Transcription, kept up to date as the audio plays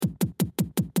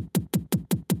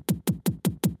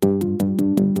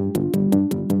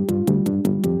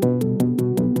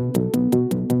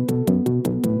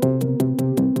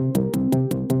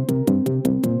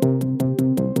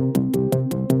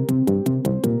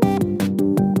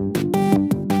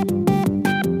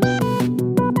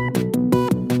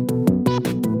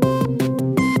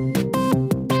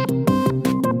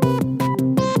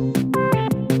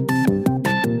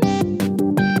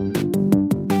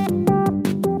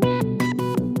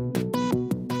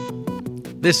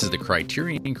This is the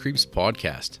Criterion Creeps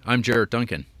podcast. I'm Jarrett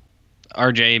Duncan.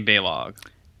 RJ Baylog.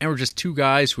 And we're just two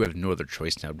guys who have no other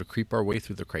choice now to creep our way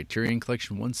through the Criterion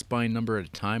Collection one spine number at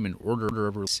a time in order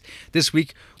of release. This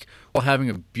week, while having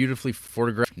a beautifully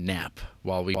photographed nap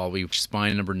while we watch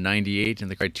spine number 98 in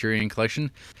the Criterion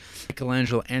Collection,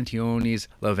 Michelangelo Antonione's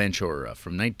La Ventura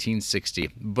from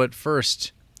 1960. But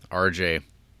first, RJ,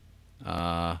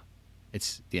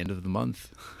 it's the end of the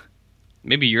month.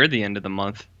 Maybe you're the end of the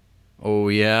month. Oh,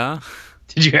 yeah?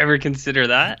 Did you ever consider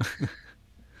that?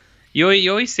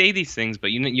 You always say these things,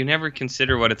 but you never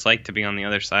consider what it's like to be on the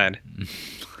other side.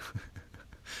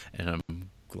 And I'm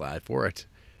glad for it.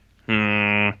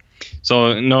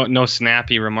 So no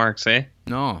snappy remarks, eh?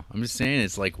 No, I'm just saying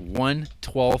it's like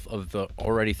 1/12 of the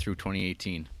already through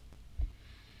 2018.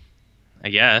 I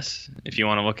guess, if you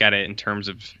want to look at it in terms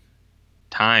of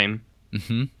time.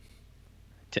 Mm-hmm.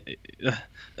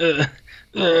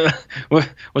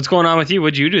 What's going on with you?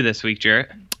 What'd you do this week,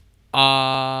 Jarrett? No.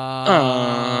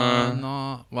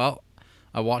 Well,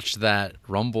 I watched that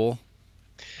Rumble.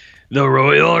 The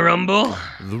Royal Rumble?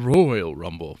 The Royal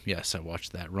Rumble. Yes, I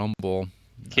watched that Rumble.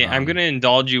 Okay, I'm going to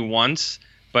indulge you once,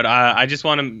 but I just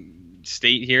want to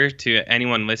state here to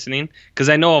anyone listening, because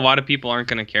I know a lot of people aren't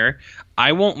going to care.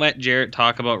 I won't let Jarrett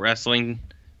talk about wrestling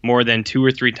more than 2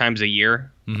 or 3 times a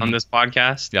year on this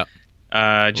podcast. Yeah.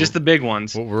 Just the big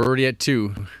ones. Well, we're already at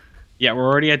 2. Yeah,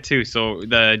 we're already at 2. So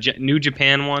the New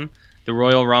Japan one, the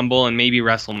Royal Rumble, and maybe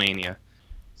WrestleMania.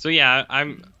 So yeah,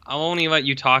 I'll only let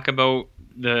you talk about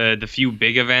the few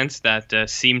big events that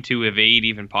seem to evade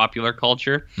even popular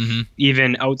culture,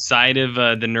 even outside of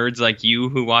the nerds like you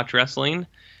who watch wrestling.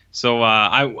 So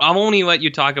I'll only let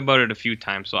you talk about it a few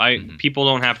times, so people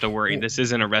don't have to worry. This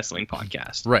isn't a wrestling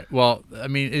podcast. Right. Well, I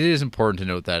mean, it is important to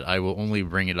note that I will only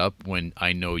bring it up when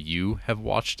I know you have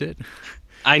watched it.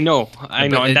 I know,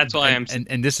 and that's why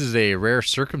And this is a rare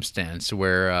circumstance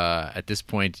where, at this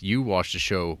point, you watched the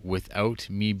show without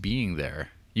me being there.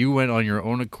 You went on your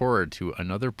own accord to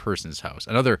another person's house,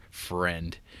 another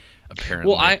friend,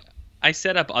 apparently. Well, I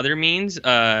set up other means,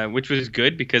 which was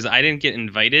good because I didn't get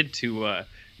invited to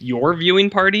your viewing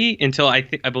party until I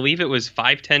believe it was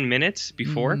 5-10 minutes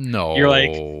before. No, you're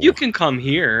like, you can come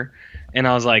here, and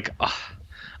I was like,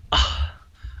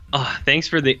 thanks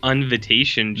for the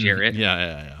invitation, Jarrett.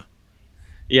 Yeah.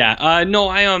 No,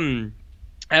 I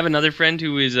have another friend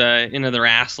who is into the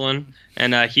wrestling,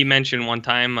 and he mentioned one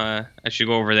time I should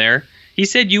go over there. He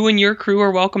said you and your crew are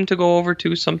welcome to go over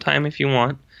too sometime if you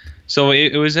want. So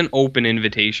it was an open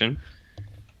invitation.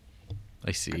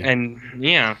 I see. And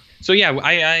yeah, so yeah,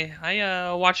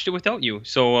 I watched it without you.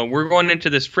 So we're going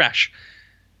into this fresh.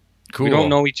 Cool. We don't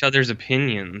know each other's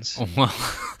opinions.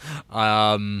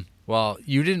 Well,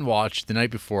 you didn't watch the night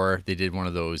before. They did one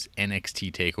of those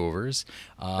NXT takeovers,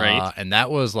 right? And that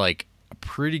was like a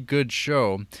pretty good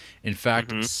show. In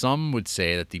fact, some would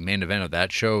say that the main event of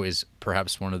that show is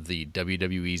perhaps one of the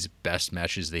WWE's best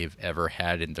matches they've ever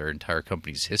had in their entire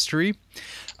company's history.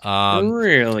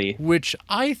 Really? Which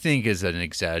I think is an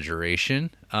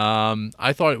exaggeration.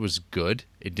 I thought it was good.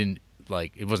 It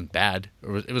wasn't bad.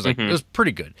 It was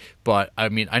pretty good. But I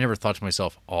mean, I never thought to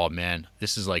myself, oh man,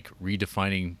 this is like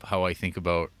redefining how I think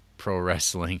about pro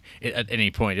wrestling at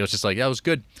any point. It was just like, that was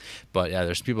good. But yeah,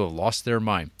 there's people who lost their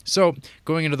mind. So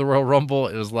going into the Royal Rumble,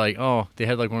 it was like, oh, they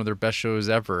had like one of their best shows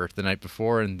ever the night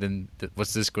before. And then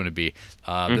what's this going to be?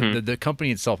 The company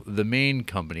itself, the main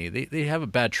company, they have a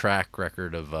bad track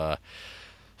record of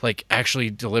like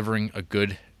actually delivering a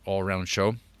good all-around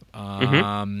show. But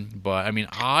I mean,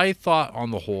 I thought on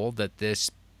the whole that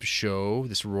this show,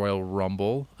 this Royal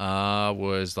Rumble,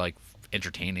 was like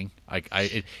entertaining.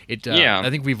 I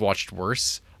think we've watched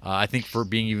worse. I think for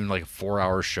being even like a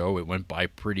 4-hour show, it went by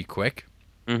pretty quick.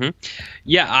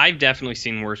 Yeah, I've definitely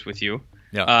seen worse with you.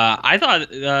 Yeah. I thought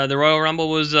the Royal Rumble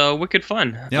was wicked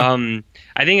fun. Yeah.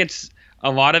 I think it's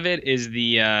a lot of it is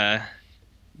the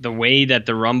way that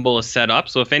the Rumble is set up.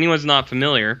 So if anyone's not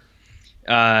familiar,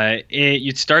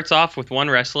 it starts off with one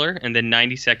wrestler, and then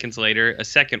 90 seconds later, a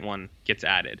second one gets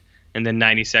added, and then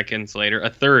 90 seconds later, a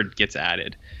third gets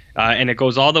added, and it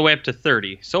goes all the way up to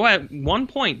 30. So at one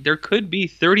point, there could be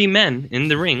 30 men in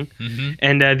the ring,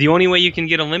 and the only way you can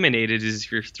get eliminated is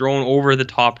if you're thrown over the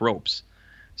top ropes.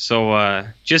 So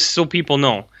just so people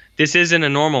know, this isn't a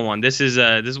normal one. This is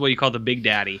what you call the Big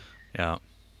Daddy. Yeah.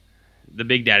 The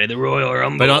Big Daddy, the Royal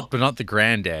Rumble. But not the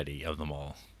granddaddy of them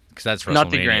all, because that's WrestleMania.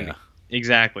 Not the granddaddy.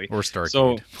 Exactly. Or Starcade.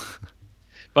 So,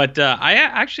 but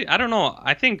I don't know.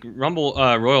 I think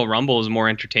Royal Rumble is more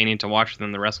entertaining to watch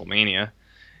than the WrestleMania,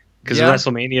 because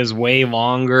WrestleMania is way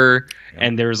longer,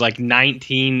 and there's like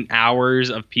 19 hours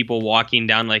of people walking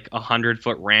down like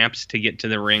 100-foot ramps to get to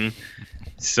the ring.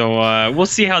 So we'll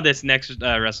see how this next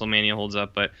WrestleMania holds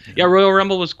up. But yeah, Royal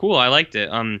Rumble was cool. I liked it.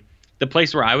 The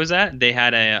place where I was at, they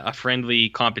had a friendly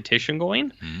competition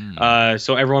going.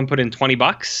 So everyone put in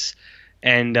 $20,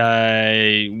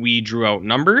 and we drew out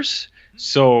numbers.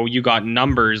 So you got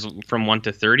numbers from 1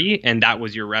 to 30, and that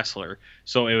was your wrestler.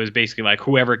 So it was basically like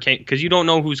whoever came, because you don't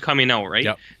know who's coming out, right?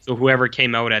 Yep. So whoever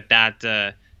came out at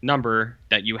that number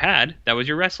that you had, that was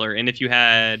your wrestler. And if you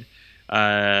had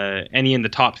any in the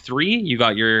top 3, you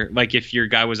got your, like if your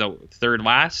guy was out third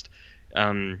last,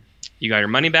 you got your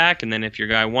money back, and then if your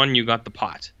guy won, you got the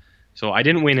pot. So I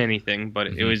didn't win anything, but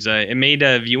it was it made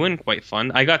viewing quite fun.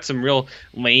 I got some real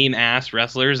lame ass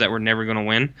wrestlers that were never going to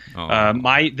win.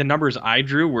 The numbers I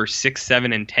drew were 6,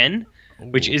 7, and 10,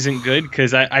 which isn't good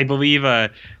because I believe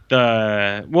the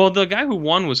guy who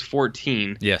won was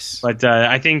 14. Yes, but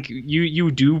I think you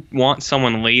do want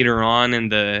someone later on in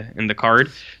the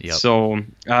card. Yep. So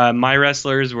my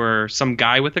wrestlers were some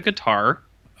guy with a guitar.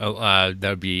 that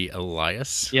would be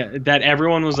Elias. Yeah, that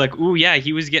everyone was like, ooh, yeah,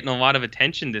 he was getting a lot of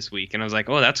attention this week. And I was like,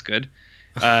 oh, that's good.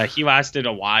 He lasted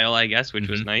a while, I guess, which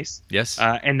was nice. Yes.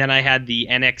 And then I had the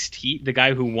NXT, the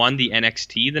guy who won the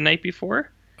NXT the night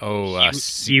before. Oh,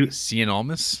 Cian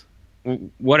Almas?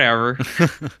 Whatever.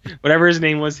 Whatever his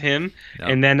name was, him. Yep.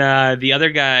 And then the other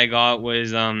guy I got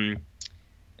was,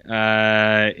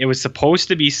 it was supposed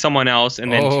to be someone else.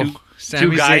 And then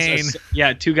two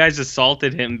guys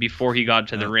assaulted him before he got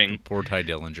to the ring. Poor Ty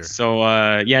Dillinger. So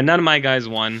none of my guys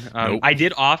won. Nope. I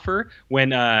did offer when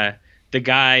the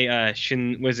guy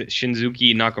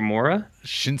Shinsuke Nakamura?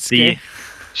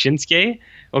 Shinsuke?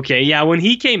 Okay, yeah, when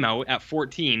he came out at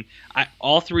 14,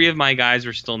 all 3 of my guys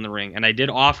were still in the ring, and I did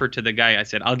offer to the guy. I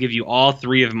said, "I'll give you all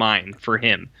 3 of mine for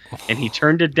him," and he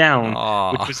turned it down,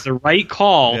 which was the right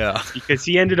call because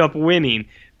he ended up winning.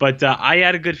 But I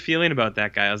had a good feeling about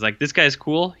that guy. I was like, this guy's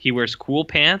cool. He wears cool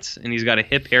pants, and he's got a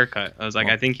hip haircut. I was like,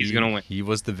 I think he's going to win. He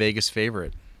was the Vegas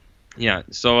favorite. Yeah,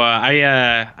 so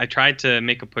I tried to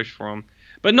make a push for him.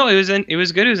 But no, it was good.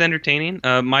 It was entertaining.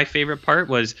 My favorite part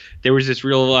was there was this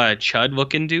real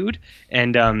chud-looking dude,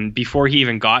 and before he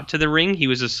even got to the ring, he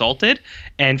was assaulted.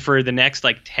 And for the next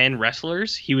 10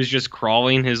 wrestlers, he was just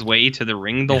crawling his way to the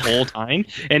ring the whole time.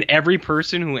 And every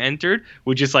person who entered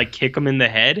would just kick him in the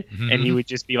head, and he would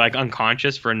just be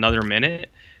unconscious for another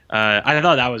minute. I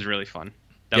thought that was really fun.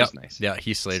 That was nice. Yeah,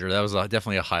 Heath Slater. That was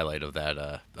definitely a highlight of that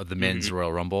of the men's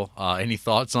Royal Rumble. Any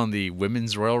thoughts on the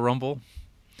women's Royal Rumble?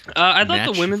 I thought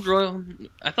the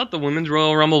women's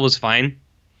Royal Rumble was fine.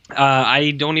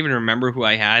 I don't even remember who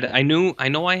I had. I know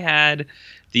I had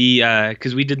the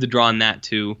because we did the draw on that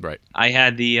too. Right. I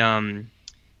had the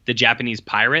Japanese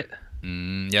pirate.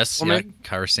 Yes. Woman. Yeah.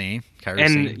 Kairi Sane.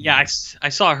 I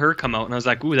saw her come out and I was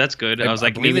like, ooh, that's good. I was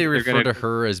like, maybe they refer to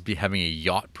her as having a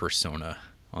yacht persona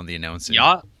on the announcing.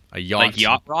 Yacht. A yacht. Like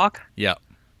yacht rock. Yeah.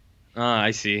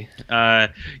 I see. So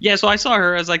I saw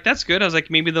her. I was like, that's good. I was like,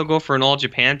 maybe they'll go for an all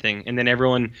Japan thing. And then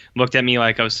everyone looked at me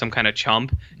like I was some kind of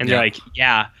chump. And they're like,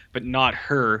 yeah, but not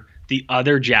her, the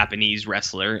other Japanese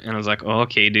wrestler. And I was like, oh,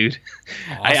 okay, dude.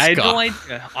 I had no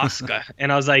idea. Asuka. And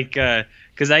I was like,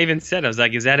 because I even said, I was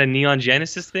like, is that a Neon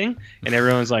Genesis thing? And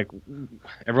everyone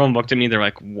looked at me. They're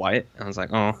like, what? And I was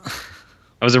like, oh.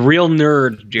 I was a real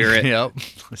nerd, Jarrett. Yep.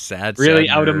 Sad. Really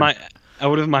sad out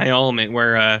nerd. of my element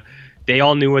where they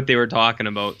all knew what they were talking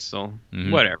about, so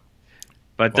whatever.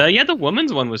 But the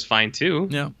women's one was fine too.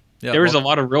 Yeah. There was a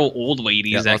lot of real old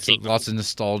ladies that came. Lots of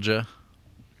nostalgia.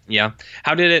 Yeah.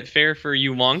 How did it fare for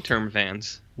you long-term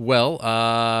fans? Well,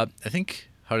 I think,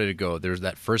 how did it go? There was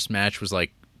that first match was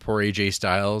poor AJ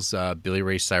Styles, Billy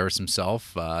Ray Cyrus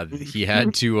himself. He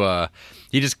had to.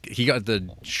 He got the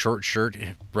short shirt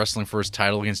wrestling for his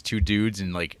title against 2 dudes,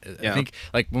 and I think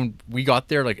when we got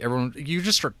there, everyone, you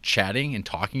just start chatting and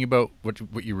talking about what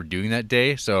you were doing that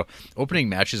day. So opening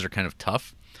matches are kind of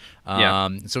tough.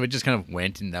 So it just kind of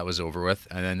went, and that was over with.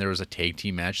 And then there was a tag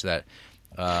team match that.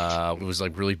 It was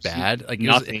really bad. It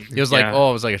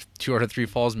was a 2 out of 3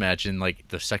 falls match, and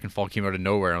the second fall came out of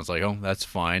nowhere. And I was like, oh, that's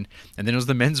fine. And then it was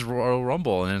the men's Royal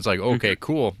Rumble, and it's like, okay,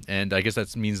 cool. And I guess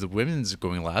that means the women's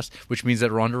going last, which means that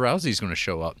Ronda Rousey's going to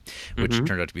show up, which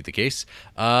turned out to be the case.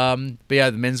 But yeah,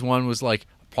 the men's one was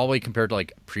probably compared to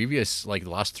previous the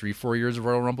last 3-4 years of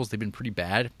Royal Rumbles, they've been pretty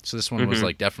bad. So this one was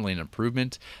definitely an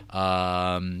improvement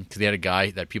because they had a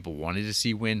guy that people wanted to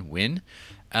see win.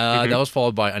 That was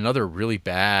followed by another really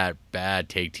bad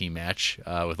tag team match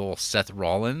with old Seth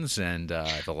Rollins and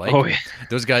the like. Oh, yeah.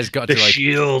 Those guys got the to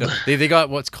Shield. They got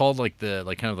what's called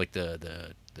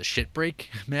the shit break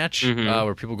match, Mm-hmm.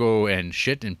 where people go and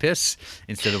shit and piss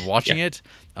instead of watching it.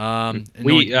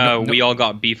 We all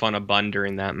got beef on a bun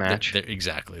during that match.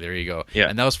 Exactly. There you go. Yeah.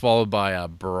 And that was followed by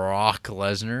Brock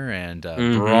Lesnar and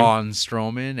Mm-hmm. Braun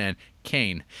Strowman and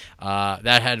Kane.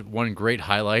 That had one great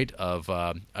highlight of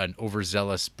an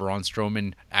overzealous Braun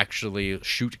Strowman actually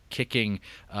kicking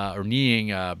or kneeing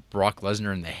Brock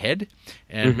Lesnar in the head,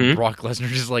 and Mm-hmm. Brock Lesnar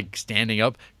just like standing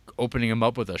up, opening him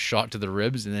up with a shot to the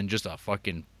ribs, and then just a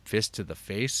fucking fist to the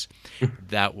face, or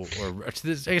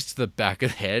to I guess to the back of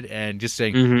the head, and just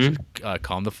saying, Mm-hmm.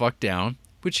 "Calm the fuck down,"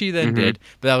 which he then Mm-hmm. did.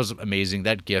 But that was amazing.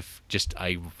 That GIF just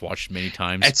I watched many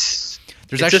times.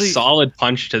 There's It's actually a solid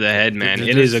punch to the head, man.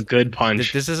 It is a good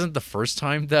punch. this isn't the first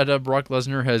time that Brock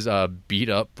Lesnar has beat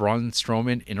up Braun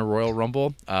Strowman in a Royal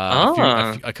Rumble.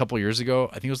 A couple years ago,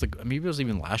 I think it was like maybe it was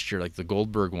even last year, like the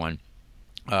Goldberg one.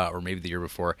 Or maybe the year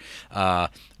before,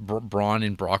 Braun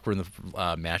and Brock were in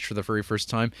the match for the very first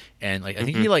time, and like I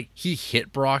think he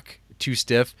hit Brock too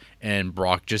stiff, and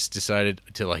Brock just decided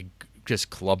to like just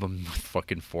club him with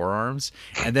fucking forearms,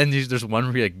 and then there's one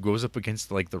where he like goes up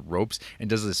against like the ropes and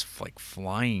does this like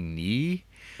flying knee.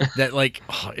 That like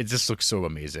it just looks so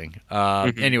amazing.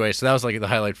 Anyway, so that was like the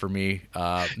highlight for me.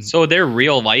 So they're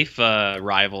real life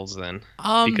rivals then,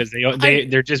 because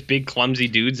they're just big clumsy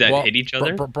dudes that hit each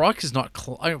other. Brock is not.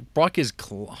 Brock is.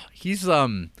 He's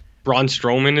Braun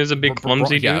Strowman is a big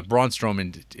clumsy dude. Yeah, Braun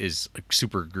Strowman is like,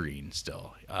 super green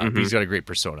still. But he's got a great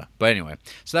persona. But anyway,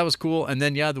 so that was cool. And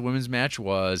then the women's match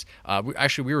was.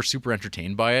 We were super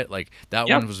entertained by it. Like that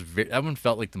one was. That one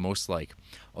felt like the most like.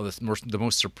 The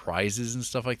most surprises and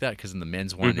stuff like that. Because in the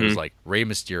men's one, it was like Rey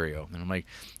Mysterio, and I'm like,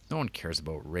 no one cares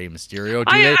about Rey Mysterio.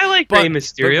 I like Rey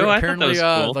Mysterio. But I apparently, thought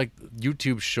that was cool. like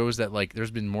YouTube shows that like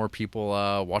there's been more people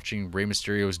watching Rey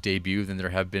Mysterio's debut than there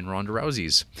have been Ronda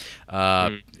Rousey's.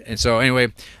 And so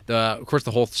anyway, of course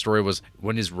the whole story was,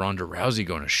 when is Ronda Rousey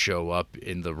going to show up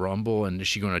in the Rumble, and is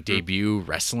she going to debut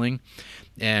wrestling?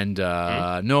 And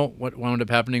no, what wound up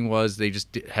happening was they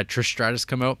just had Trish Stratus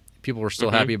come out. People were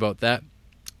still happy about that.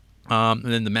 And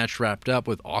then the match wrapped up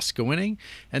with Asuka winning,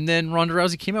 and then Ronda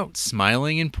Rousey came out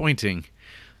smiling and pointing.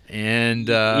 And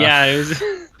it was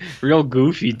real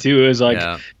goofy too. It was like,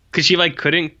 because she like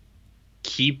couldn't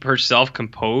keep herself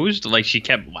composed, like she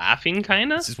kept laughing,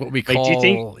 kind of. This is what we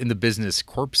call in the business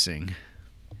corpsing.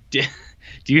 Do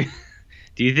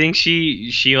you think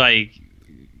she like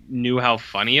knew how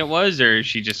funny it was, or is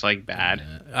she just like bad?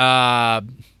 A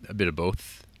bit of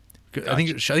both. Gotcha. I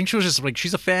think she was just like,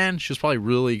 she's a fan. She was probably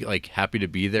really like happy to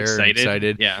be there,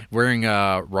 excited. Yeah, wearing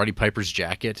Roddy Piper's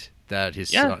jacket that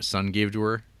his son gave to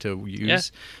her to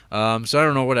use. So I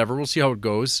don't know, whatever. We'll see how it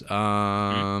goes.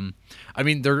 I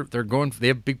mean, they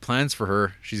have big plans for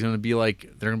her. She's gonna be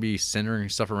like, they're gonna be centering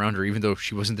stuff around her, even though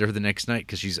she wasn't there the next night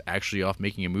because she's actually off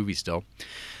making a movie still.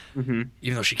 Even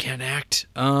though she can't act.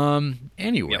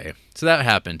 Anyway, so that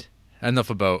happened. Enough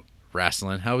about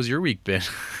wrestling. How has your week been?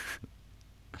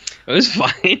 It was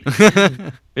fine.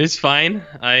 It's fine.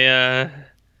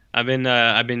 I've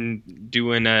been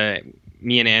doing.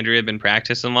 Me and Andrea have been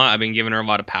practicing a lot. I've been giving her a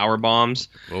lot of power bombs.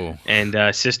 Oh.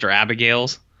 And Sister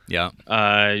Abigail's. Yeah.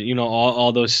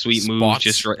 All those sweet moves.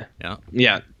 Just right.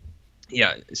 Yeah.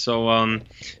 So a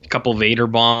couple Vader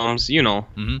bombs.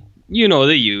 Mm-hmm.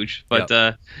 The huge. But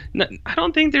I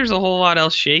don't think there's a whole lot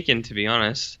else shaking, to be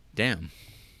honest. Damn.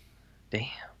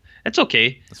 That's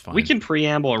okay. That's fine. We can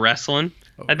preamble wrestling.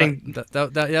 I think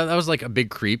that was like a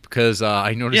big creep, because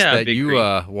I noticed that you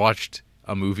watched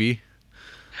a movie.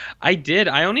 I did.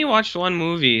 I only watched one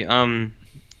movie because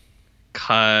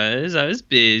I was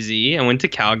busy. I went to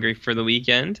Calgary for the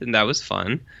weekend, and that was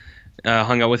fun.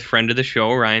 Hung out with friend of the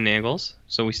show, Ryan Nagels.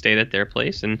 So we stayed at their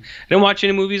place, and I didn't watch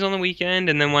any movies on the weekend.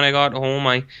 And then when I got home,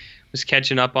 I was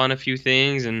catching up on a few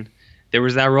things, and there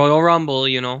was that Royal Rumble,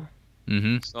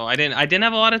 Mm-hmm. So I didn't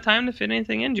have a lot of time to fit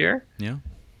anything in, Jer. Yeah.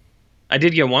 I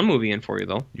did get one movie in for you,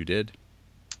 though. You did.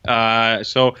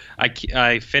 So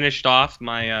I finished off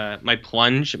my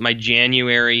my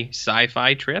January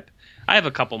sci-fi trip. I have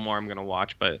a couple more I'm gonna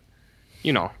watch, but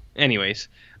anyways,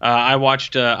 I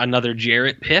watched another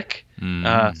Jarrett pick,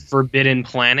 Forbidden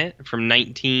Planet from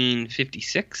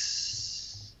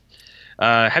 1956.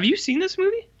 Have you seen this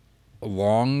movie?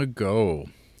 Long ago.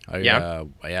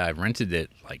 I rented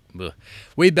it like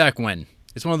way back when.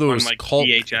 It's one of those cult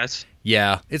VHS.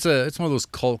 Yeah, it's one of those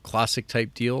cult classic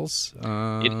type deals.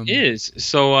 It is.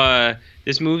 So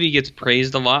this movie gets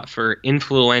praised a lot for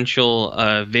influential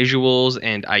visuals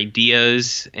and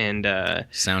ideas and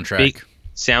soundtrack.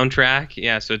 Soundtrack.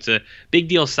 Yeah, so it's a big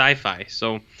deal sci-fi.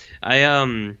 So I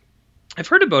I've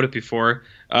heard about it before.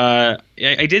 I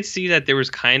did see that there was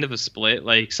kind of a split.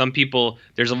 Like some people,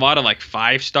 there's a lot of like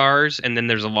 5 stars, and then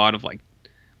there's a lot of like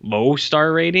low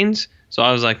star ratings. So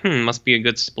I was like, must be a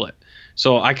good split.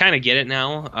 So I kind of get it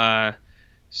now.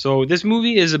 So this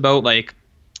movie is about like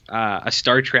a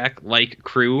Star Trek like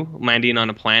crew landing on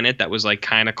a planet that was like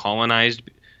kind of colonized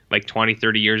like 20,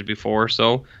 30 years before.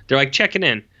 So they're like checking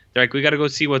in. They're like, we got to go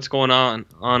see what's going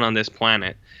on this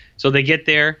planet. So they get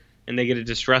there and they get a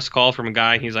distress call from a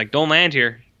guy. He's like, don't land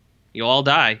here. You'll all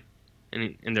die.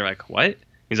 And they're like, what?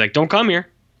 He's like, don't come here.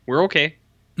 We're okay.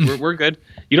 We're good.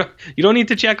 You don't need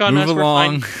to check on Move us.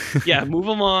 along. We're fine. Yeah, move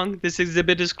along. This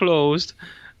exhibit is closed.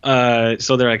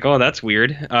 So they're like, oh, that's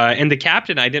weird. And the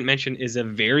captain I didn't mention is a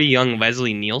very young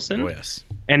Leslie Nielsen. Oh, yes.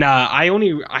 And the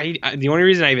only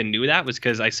reason I even knew that was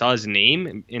because I saw his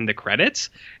name in the credits,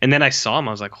 and then I saw him.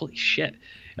 I was like, holy shit.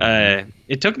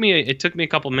 It took me a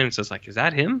couple minutes. I was like, is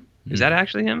that him? Is that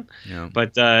actually him? Yeah.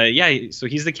 But yeah, so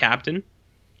he's the captain.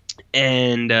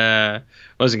 And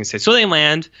what was I gonna say? So they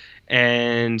land,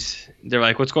 and they're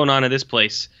like, what's going on at this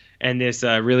place? And this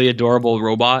really adorable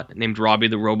robot named Robbie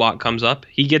the Robot comes up.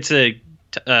 He gets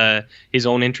his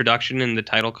own introduction in the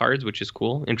title cards, which is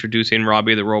cool. Introducing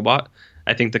Robbie the Robot.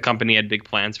 I think the company had big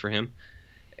plans for him.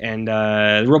 And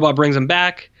the robot brings him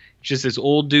back. Just this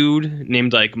old dude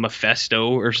named like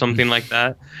Mephisto or something like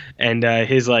that. And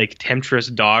his like temptress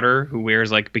daughter who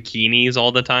wears like bikinis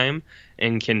all the time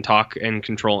and can talk and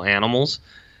control animals.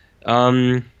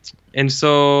 And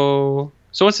so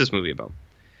what's this movie about?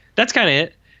 That's kind of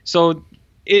it. So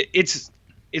it's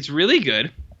really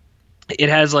good. It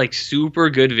has like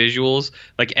super good visuals.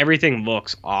 Like everything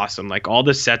looks awesome. Like all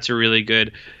the sets are really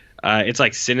good. It's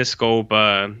like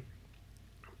Cinescope.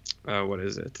 What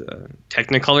is it?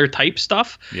 Technicolor type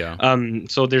stuff. Yeah.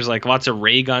 So there's like lots of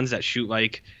ray guns that shoot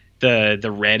like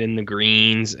the red and the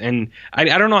greens, and I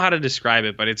don't know how to describe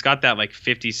it, but it's got that like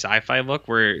 50s sci-fi look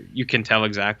where you can tell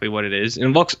exactly what it is, and it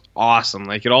looks awesome.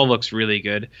 Like it all looks really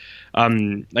good.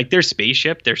 Like their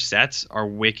spaceship, their sets are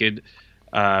wicked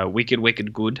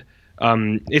good.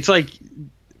 It's like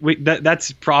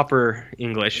that's proper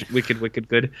English. Wicked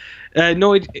good.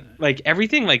 No, like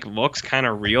everything like looks kind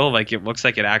of real. Like it looks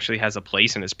like it actually has a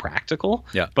place and is practical.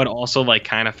 Yeah. But also like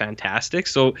kind of fantastic.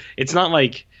 So it's not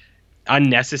like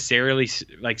unnecessarily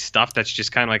like stuff that's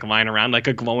just kind of like lying around like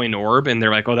a glowing orb, and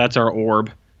they're like, oh, that's our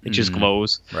orb. It just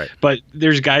glows. Right. But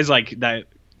there's guys like that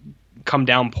come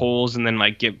down poles and then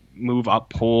like move up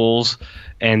poles,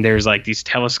 and there's like these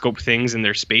telescope things and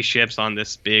their spaceships on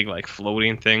this big like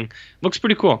floating thing. Looks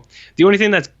pretty cool. The only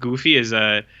thing that's goofy is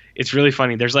it's really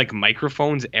funny. There's like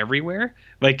microphones everywhere,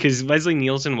 like because Leslie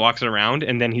Nielsen walks around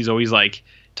and then he's always like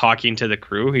talking to the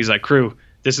crew. He's like, crew,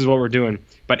 this is what we're doing.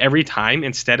 But every time,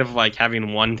 instead of like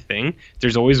having one thing,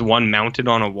 there's always one mounted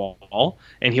on a wall,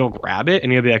 and he'll grab it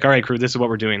and he'll be like, all right, crew, this is what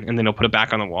we're doing, and then he'll put it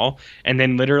back on the wall, and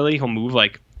then literally he'll move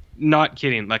like, not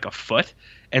kidding, like a foot,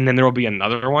 and then there will be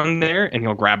another one there, and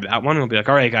he'll grab that one and he'll be like,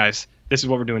 all right, guys, this is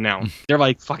what we're doing now. They're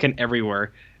like fucking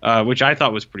everywhere, which I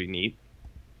thought was pretty neat.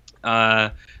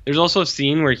 There's also a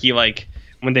scene where he like,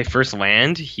 when they first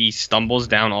land, he stumbles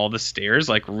down all the stairs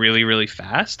like really, really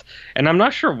fast, and I'm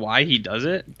not sure why he does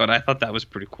it, but I thought that was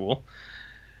pretty cool.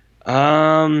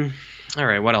 All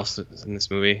right, what else is in this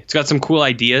movie? It's got some cool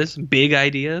ideas, big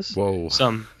ideas. Whoa.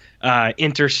 Some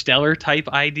interstellar type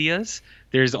ideas.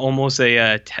 There's almost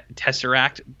a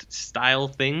Tesseract style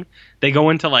thing. They go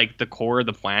into like the core of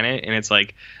the planet, and it's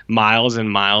like miles and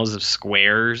miles of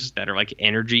squares that are like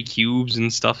energy cubes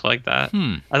and stuff like that.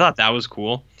 I thought that was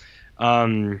cool.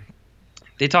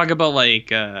 They talk about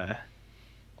like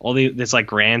all this like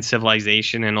grand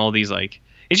civilization and all these like,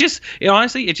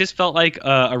 honestly it just felt like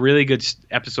a really good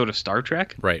episode of Star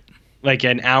Trek. Right. Like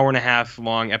an hour and a half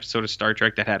long episode of Star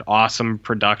Trek that had awesome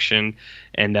production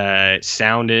and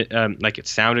sounded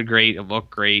great. It looked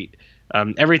great.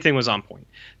 Everything was on point.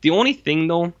 The only thing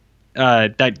though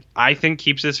that I think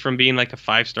keeps this from being like a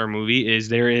 5-star movie is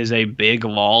there is a big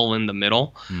lull in the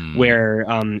middle where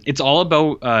it's all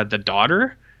about the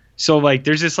daughter. So like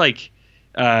there's this like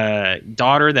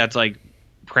daughter that's like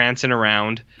prancing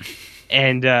around,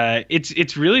 and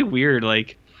it's really weird.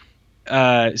 Like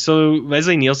so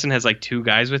Leslie Nielsen has like 2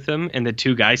 guys with him, and the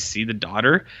 2 guys see the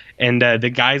daughter, and the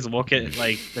guys look at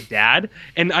like the dad,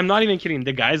 and I'm not even kidding.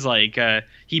 The guy's like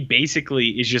he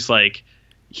basically is just like,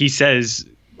 he says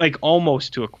like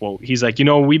almost to a quote. He's like,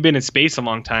 we've been in space a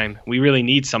long time. We really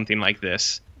need something like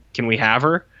this. Can we have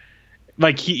her?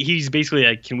 Like he's basically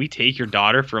like, can we take your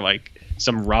daughter for like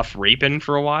some rough raping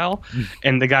for a while?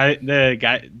 And the guy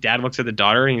dad looks at the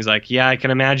daughter and he's like, yeah, I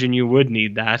can imagine you would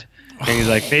need that. And he's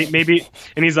like, maybe,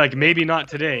 and he's like, maybe not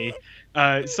today.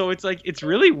 So it's like it's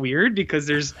really weird because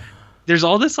there's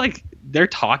all this like they're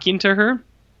talking to her,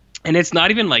 and it's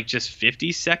not even like just 50s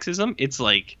sexism. It's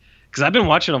like because I've been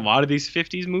watching a lot of these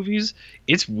 50s movies.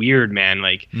 It's weird, man.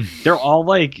 Like they're all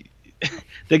like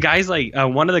the guy's like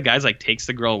one of the guys like takes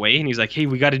the girl away and he's like, hey,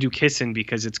 we got to do kissing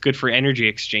because it's good for energy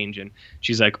exchange. And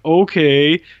she's like,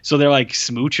 okay. So they're like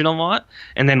smooching a lot,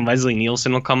 and then Leslie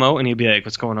Nielsen will come out and he'll be like,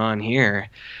 what's going on here?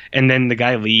 And then the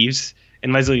guy leaves.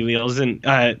 And Leslie Nielsen,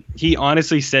 he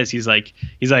honestly says he's like,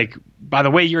 by the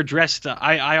way you're dressed,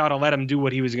 I ought to let him do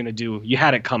what he was gonna do. You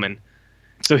had it coming.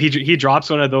 So he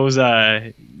drops one of those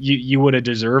you would have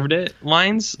deserved it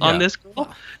lines on this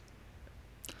girl.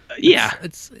 Yeah,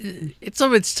 it's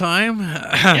of its time.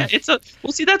 Yeah,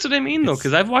 well. See, that's what I mean though,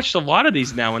 because I've watched a lot of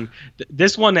these now, and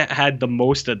this one had the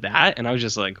most of that, and I was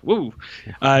just like, whoa.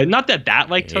 Not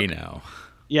that like took. Now.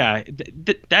 Yeah,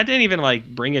 that didn't even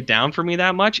like bring it down for me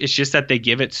that much. It's just that they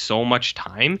give it so much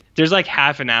time. There's like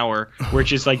half an hour where it's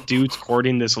just like dudes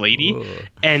courting this lady,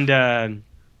 and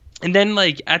then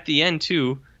like at the end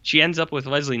too, she ends up with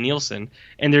Leslie Nielsen,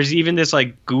 and there's even this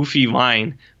like goofy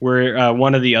line where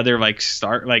one of the other like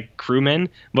crewmen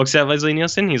looks at Leslie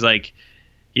Nielsen. He's like,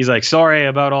 sorry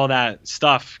about all that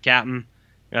stuff, Captain.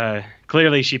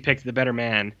 Clearly she picked the better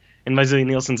man. And Leslie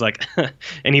Nielsen's like,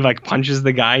 and he like punches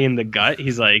the guy in the gut.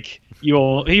 He's like, you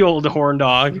old horn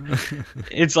dog.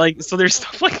 It's like, so there's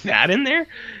stuff like that in there.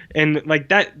 And like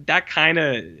that kind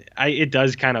of, it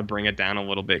does kind of bring it down a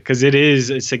little bit because it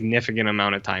is a significant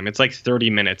amount of time. It's like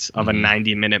 30 minutes of a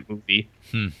 90-minute movie.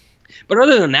 But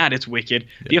other than that, it's wicked.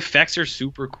 Yeah. The effects are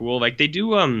super cool. Like they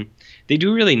do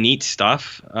really neat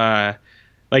stuff.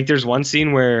 Like there's one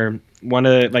scene where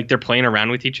they're playing around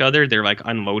with each other. They're like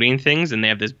unloading things, and they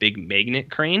have this big magnet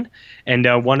crane. And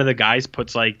one of the guys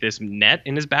puts like this net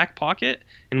in his back pocket,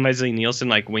 and Leslie Nielsen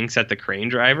like winks at the crane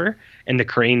driver, and the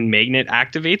crane magnet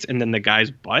activates, and then the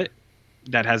guy's butt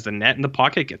that has the net in the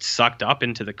pocket gets sucked up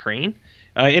into the crane.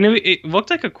 And it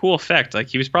looked like a cool effect. Like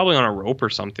he was probably on a rope or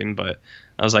something, but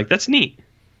I was like, that's neat.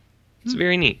 It's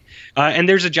very neat. And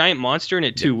there's a giant monster in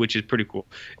it too, which is pretty cool.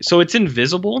 So it's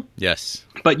invisible. Yes.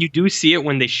 But you do see it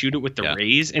when they shoot it with the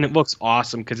rays, and it looks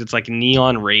awesome because it's like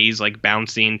neon rays like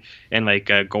bouncing and like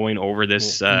going over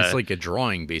this. It's like a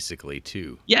drawing basically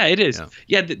too. Yeah, it is.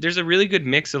 Yeah, there's a really good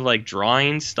mix of like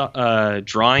drawing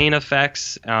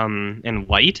effects, and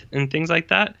light and things like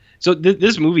that. So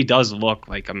this movie does look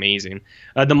like amazing.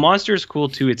 The monster is cool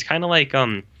too. It's kind of like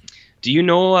do you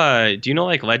know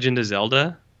like Legend of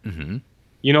Zelda? Mm-hmm.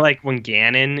 You know, like when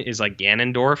Ganon is like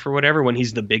Ganondorf or whatever, when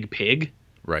he's the big pig.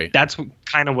 Right. That's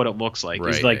kind of what it looks like.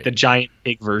 Right, it's like the giant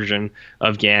pig version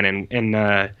of Ganon,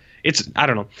 and it's I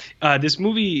don't know. This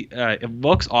movie it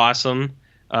looks awesome.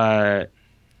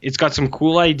 It's got some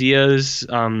cool ideas.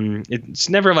 It's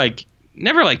never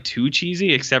like too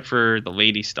cheesy, except for the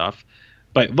lady stuff.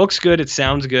 But it looks good. It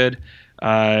sounds good.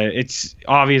 It's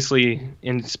obviously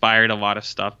inspired a lot of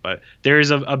stuff, but there is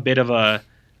a bit of a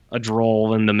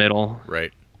droll in the middle.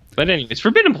 Right. But anyways,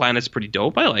 Forbidden Planet's pretty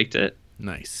dope. I liked it.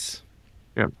 Nice.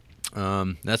 Yeah.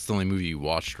 That's the only movie you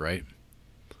watched, right?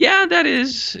 Yeah, that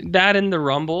is that in the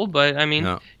Rumble, but I mean,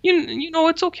 you know,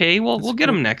 it's okay. We'll get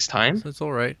them next time. That's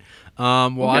all right.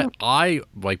 I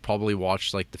like probably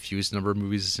watched like the fewest number of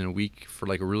movies in a week for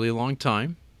like a really long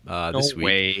time. This week.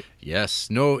 Way. Yes.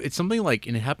 No, it's something like,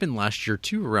 and it happened last year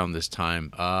too around this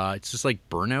time. It's just like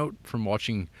burnout from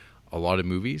watching a lot of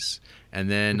movies, and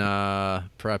then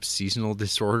perhaps seasonal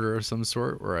disorder of some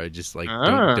sort where I just like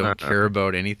don't care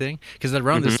about anything, because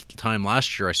around this time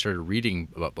last year I started reading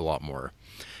a lot more,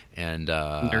 and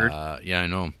yeah, I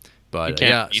know, but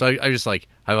yeah, so I just like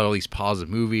I have all these piles of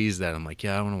movies that I'm like,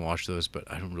 yeah, I want to watch those, but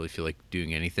I don't really feel like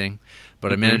doing anything.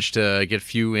 But I managed to get a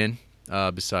few in.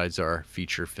 Besides our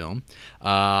feature film,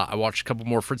 I watched a couple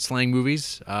more Fritz Lang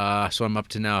movies, so I'm up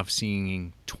to now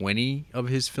seeing 20 of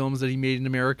his films that he made in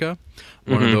America.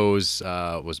 One of those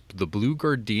was The Blue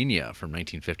Gardenia from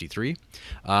 1953.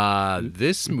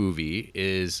 This movie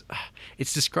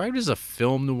it's described as a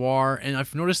film noir, and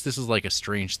I've noticed this is like a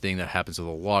strange thing that happens with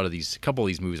a couple of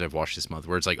these movies I've watched this month,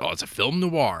 where it's like, oh, it's a film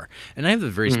noir, and I have a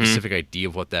very specific idea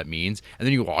of what that means, and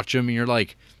then you watch them and you're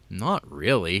like, not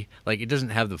really. Like, it doesn't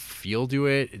have the feel to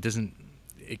it. It doesn't.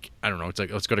 I don't know. It's like,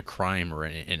 oh, it's got a crime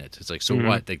in it. It's like, so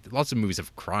what? Like, lots of movies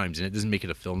have crimes, and it doesn't make it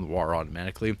a film noir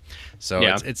automatically. So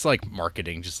it's like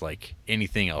marketing, just like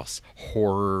anything else,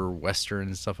 horror, western,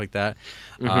 and stuff like that.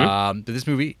 But this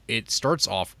movie, it starts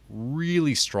off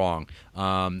really strong.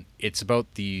 It's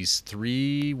about these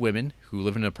three women who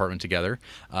live in an apartment together.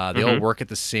 They all work at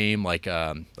the same like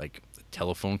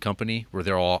telephone company, where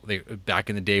they back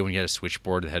in the day when you had a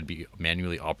switchboard that had to be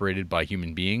manually operated by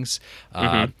human beings.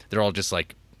 They're all just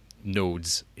like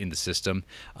nodes in the system,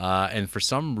 and for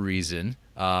some reason,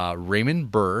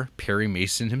 Raymond Burr, Perry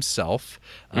Mason himself,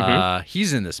 Mm-hmm.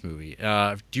 he's in this movie.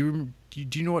 Do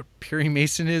you know what Perry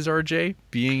Mason is, RJ?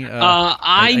 Being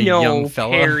I a young know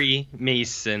fella. Perry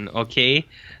Mason. Okay,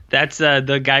 that's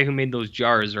the guy who made those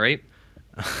jars, right?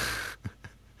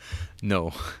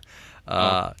 No.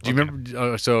 Oh, Do you okay.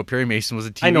 remember? So Perry Mason was a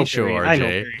I TV know show, Perry. I know RJ,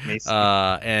 Perry Mason.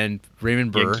 and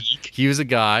Raymond You Burr. geek. He was a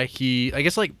guy. I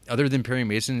guess, like other than Perry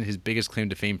Mason, his biggest claim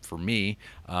to fame for me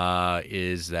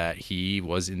is that he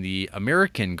was in the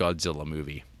American Godzilla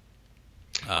movie.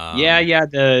 Yeah, Um, yeah,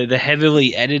 the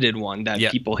heavily edited one that yeah,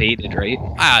 people hated, right?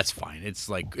 it's fine. It's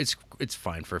like it's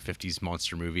fine for a '50s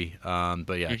monster movie.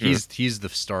 But yeah, Mm-hmm. he's the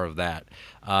star of that,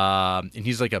 and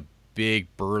he's like a big,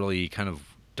 burly, kind of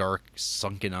dark,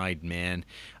 sunken-eyed man.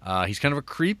 He's kind of a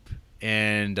creep,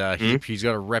 and he's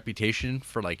got a reputation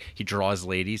for like he draws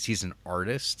ladies. He's an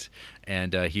artist,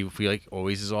 and he like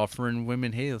always is offering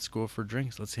women, hey, let's go for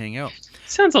drinks, let's hang out.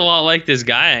 Sounds a lot like this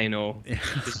guy I know,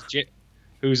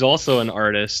 who's also an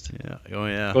artist. Yeah. Oh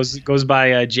yeah. Goes by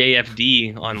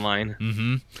JFD online.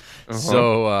 Mm-hmm. Uh-huh.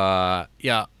 So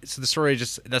yeah, so the story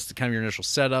that's the kind of your initial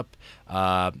setup.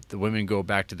 The women go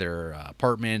back to their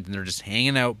apartment and they're just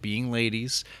hanging out, being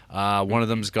ladies. One of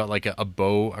them's got like a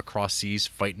bow across seas,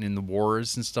 fighting in the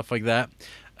wars and stuff like that.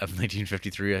 Of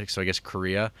 1953, so I guess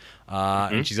Korea,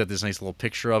 Mm-hmm. and she's got this nice little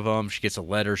picture of him. She gets a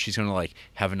letter. She's gonna like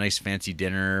have a nice fancy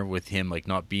dinner with him, like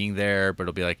not being there, but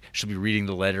it'll be like she'll be reading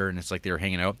the letter, and it's like they were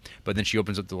hanging out. But then she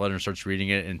opens up the letter and starts reading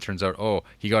it, and it turns out, oh,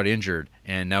 he got injured,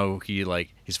 and now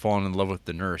he's fallen in love with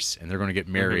the nurse, and they're gonna get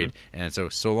Mm-hmm. married, and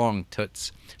so long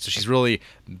toots. So she's really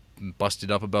busted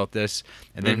up about this,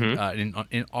 and then Mm-hmm.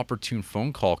 an opportune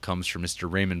phone call comes from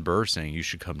Mr. Raymond Burr saying you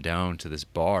should come down to this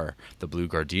bar, the Blue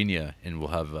Gardenia, and we'll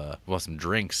have some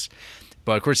drinks.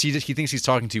 But of course, he thinks he's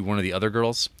talking to one of the other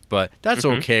girls, but that's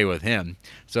Mm-hmm. okay with him.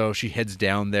 So she heads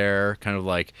down there, kind of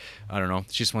like I don't know,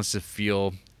 she just wants to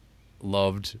feel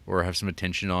loved or have some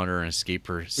attention on her and escape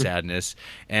her sadness.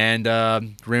 And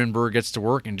Raymond Burr gets to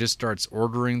work and just starts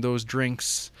ordering those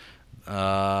drinks.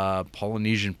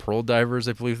 Polynesian Pearl Divers,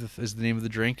 I believe is the name of the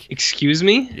drink. Excuse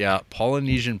me? Yeah,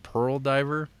 Polynesian Pearl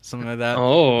Diver, something like that.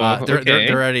 Oh, okay.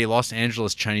 They're at a Los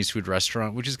Angeles Chinese food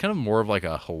restaurant, which is kind of more of like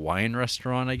a Hawaiian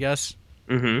restaurant, I guess.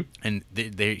 Mm-hmm. And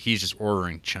he's just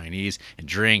ordering Chinese and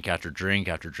drink after drink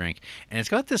after drink, and it's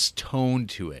got this tone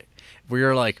to it where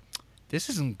you're like, this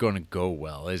isn't going to go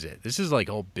well, is it? This is like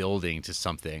all building to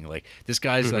something. Like this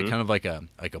guy's like Mm-hmm. kind of like a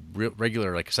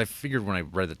regular, like, because I figured when I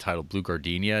read the title Blue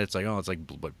Gardenia, it's like, oh, it's like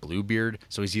what, Bluebeard.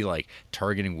 So is he like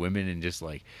targeting women and just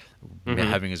like Mm-hmm.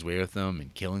 having his way with them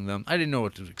and killing them? I didn't know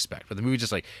what to expect, but the movie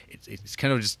just like it's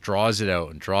kind of just draws it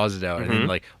out and draws it out, and then Mm-hmm.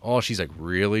 like, oh, she's like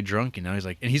really drunk, and now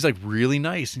he's like really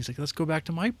nice, and he's like, let's go back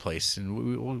to my place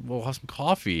and we'll have some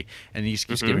coffee, and he keeps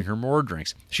Mm-hmm. giving her more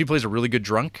drinks. She plays a really good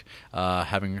drunk,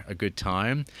 having a good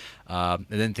time, and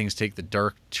then things take the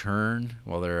dark turn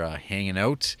while they're hanging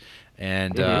out,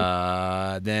 and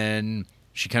Mm-hmm. then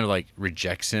she kind of like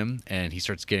rejects him, and he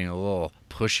starts getting a little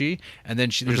pushy, and then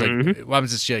there's like, Mm-hmm. what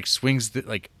happens is she like swings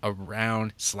like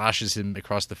around, slashes him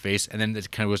across the face, and then it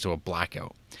kind of goes to a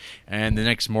blackout. And the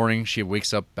next morning she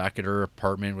wakes up back at her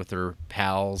apartment with her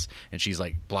pals, and she's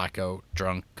like blackout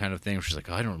drunk kind of thing. She's like,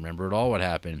 oh, I don't remember at all what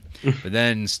happened. But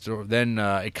then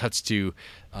it cuts to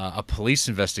a police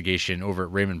investigation over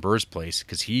at Raymond Burr's place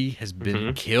because he has been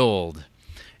Mm-hmm. killed.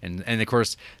 And of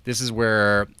course, this is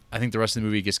where I think the rest of the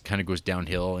movie just kind of goes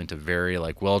downhill into very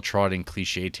like well-trodden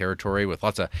cliche territory with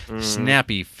lots of Mm.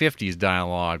 snappy '50s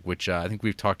dialogue, which I think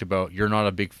we've talked about. You're not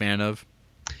a big fan of.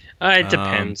 It Um,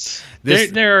 depends. this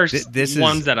There are this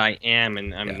ones is that I am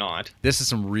and I'm yeah, not. this is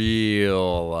some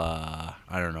real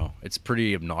I don't know. It's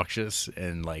pretty obnoxious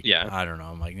and like Yeah. I don't know.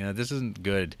 I'm like, yeah, this isn't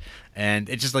good. And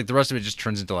it's just like the rest of it just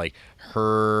turns into like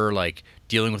her like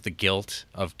dealing with the guilt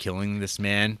of killing this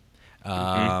man.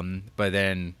 Mm-hmm. But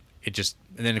then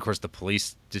and then of course the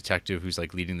police detective who's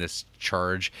like leading this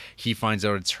charge, he finds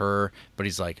out it's her, but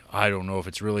he's like, I don't know if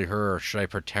it's really her or should I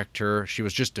protect her? She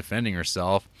was just defending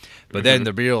herself. But then Mm-hmm.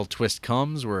 the real twist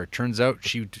comes where it turns out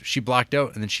she blacked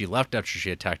out and then she left after she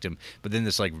attacked him. But then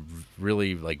this like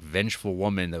really like vengeful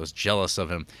woman that was jealous of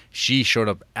him, she showed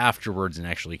up afterwards and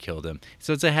actually killed him.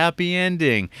 So it's a happy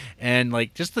ending, and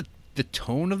like just the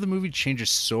tone of the movie changes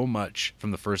so much from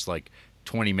the first like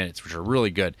 20 minutes, which are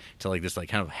really good, to like this like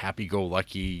kind of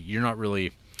happy-go-lucky, you're not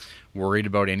really worried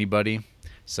about anybody.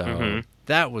 So Mm-hmm.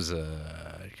 that was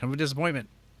a kind of a disappointment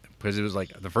because it was like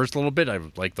the first little bit I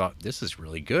like thought this is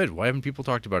really good, why haven't people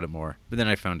talked about it more? But then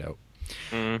I found out.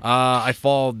 Mm. I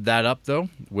followed that up though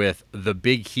with The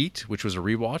Big Heat, which was a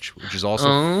rewatch, which is also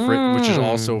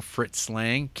Oh. Fritz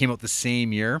Lang, came out the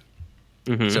same year.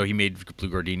 Mm-hmm. So he made Blue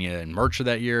Gardenia in March of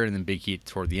that year, and then Big Heat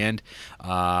toward the end.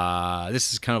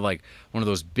 This is kind of like one of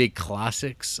those big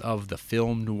classics of the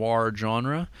film noir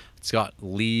genre. It's got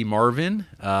Lee Marvin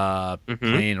Mm-hmm.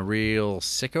 playing a real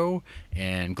sicko,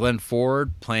 and Glenn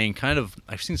Ford playing kind of.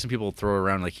 I've seen some people throw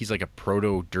around like he's like a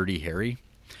proto Dirty Harry,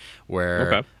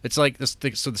 where Okay. it's like this.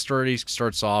 So the story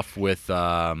starts off with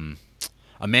a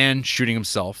man shooting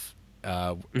himself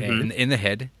Mm-hmm. in the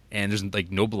head, and there's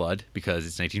like no blood because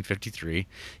it's 1953.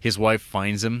 His wife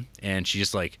finds him, and she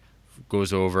just like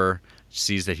goes over,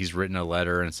 sees that he's written a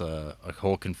letter, and it's a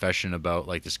whole confession about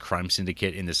like this crime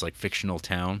syndicate in this like fictional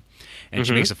town. And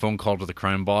she Mm-hmm. makes a phone call to the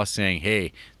crime boss saying,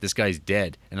 "Hey, this guy's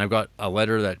dead, and I've got a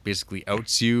letter that basically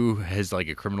outs you as like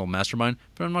a criminal mastermind,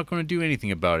 but I'm not going to do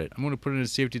anything about it. I'm going to put it in a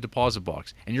safety deposit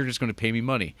box, and you're just going to pay me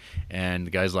money." And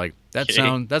the guy's like,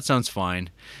 Okay. that sounds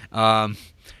fine." Um,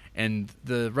 and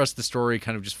the rest of the story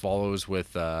kind of just follows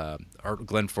with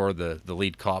Glenn Ford, the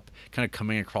lead cop, kind of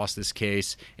coming across this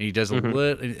case, and he does a Mm-hmm.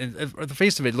 little. And at the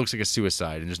face of it, it looks like a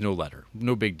suicide, and there's no letter,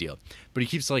 no big deal. But he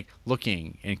keeps like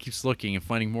looking and keeps looking and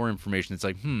finding more information. It's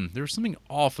like, there's something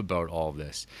off about all of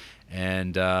this,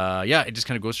 and yeah, it just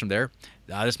kind of goes from there.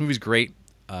 This movie's great.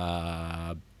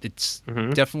 It's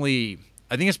Mm-hmm. definitely.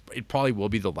 I think it probably will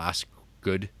be the last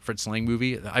good Fritz Lang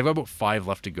movie. I've got about 5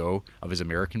 left to go of his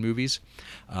American movies.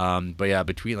 But yeah,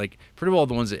 between like pretty well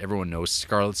the ones that everyone knows,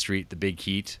 Scarlet Street, The Big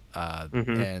Heat,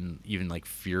 Mm-hmm. and even like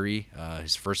Fury,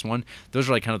 his first one. Those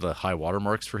are like kind of the high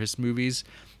watermarks for his movies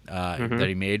Mm-hmm. that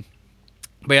he made.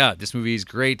 But yeah, this movie is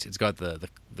great. It's got the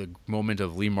moment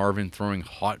of Lee Marvin throwing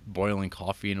hot boiling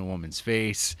coffee in a woman's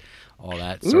face, all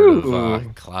that sort of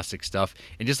Ooh. classic stuff,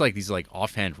 and just like these like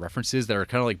offhand references that are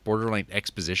kind of like borderline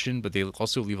exposition, but they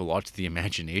also leave a lot to the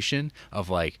imagination of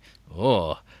like,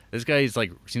 oh, this guy is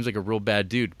like seems like a real bad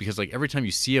dude because like every time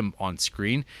you see him on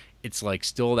screen, it's like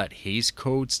still that Hays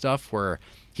Code stuff where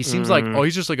he seems like, Mm-hmm. oh,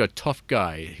 he's just like a tough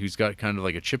guy who's got kind of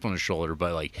like a chip on his shoulder.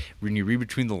 But like when you read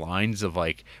between the lines of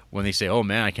like when they say, oh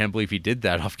man, I can't believe he did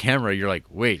that off camera, you're like,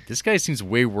 wait, this guy seems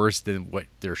way worse than what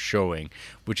they're showing,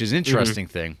 which is an Mm-hmm. interesting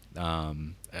thing.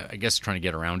 I guess trying to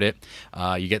get around it.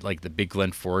 You get like the big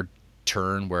Glenn Ford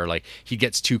turn where like he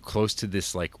gets too close to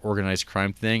this like organized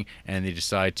crime thing and they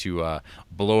decide to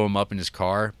blow him up in his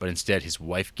car, but instead his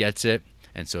wife gets it,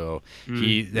 and so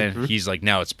Mm-hmm. he's like,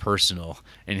 now it's personal,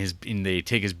 and they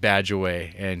take his badge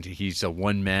away, and he's a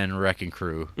one man wrecking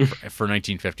crew for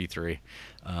 1953.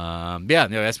 Yeah, no,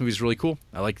 this movie's really cool.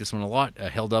 I like this one a lot.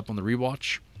 Held up on the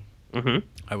rewatch. Mm-hmm.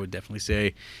 I would definitely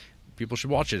say people should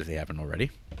watch it if they haven't already.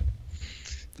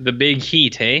 The Big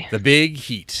Heat, hey? The Big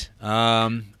Heat.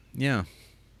 Yeah.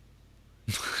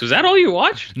 So is that all you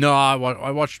watched? No, I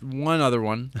watched one other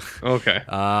one. Okay.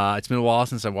 It's been a while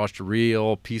since I watched a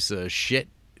real piece of shit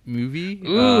movie.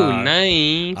 Ooh,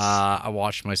 nice. I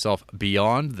watched myself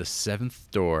Beyond the Seventh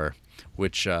Door,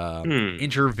 which Hmm.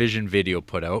 Intervision Video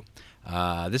put out.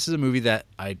 This is a movie that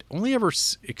I'd only ever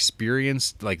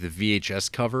experienced like the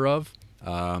VHS cover of.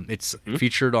 It's Hmm.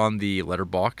 featured on the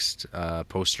Letterboxd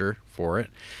poster for it.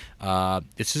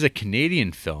 This is a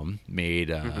Canadian film made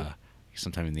Mm-hmm.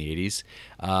 sometime in the 80s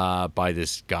by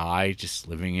this guy just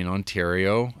living in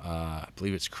Ontario. I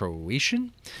believe it's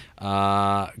Croatian.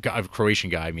 A Croatian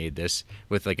guy made this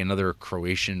with like another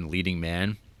Croatian leading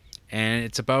man. And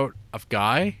it's about a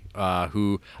guy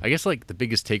who I guess like the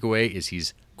biggest takeaway is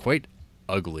he's quite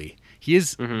ugly. He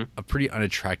is Mm-hmm. a pretty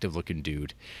unattractive looking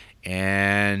dude.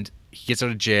 And he gets out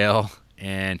of jail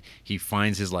and he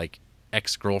finds his like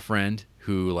ex-girlfriend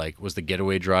who like was the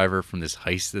getaway driver from this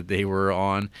heist that they were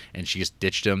on, and she just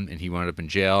ditched him and he wound up in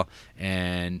jail.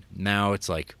 And now it's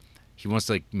like he wants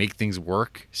to like make things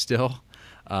work still.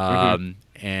 Mm-hmm.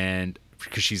 And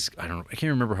because she's, I don't know, I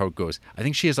can't remember how it goes. I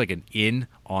think she has like an in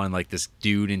on like this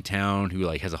dude in town who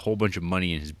like has a whole bunch of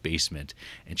money in his basement,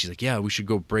 and she's like, yeah, we should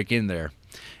go break in there.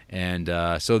 And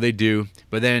so they do,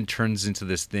 but then it turns into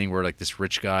this thing where like this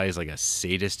rich guy is like a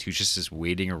sadist who's just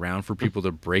waiting around for people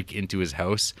to break into his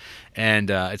house, and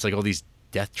it's like all these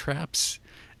death traps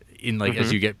in like as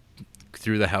Mm-hmm. you get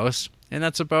through the house, and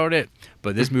that's about it.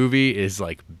 But this movie is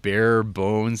like bare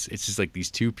bones. It's just like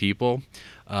these two people.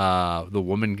 The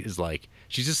woman is like,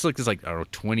 she's just like this like, I don't know,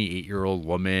 28-year-old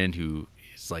woman who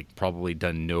is like probably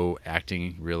done no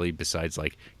acting really besides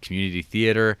like community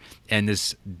theater, and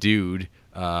this dude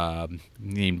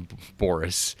named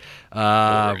Boris,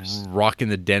 Boris. rocking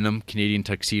the denim Canadian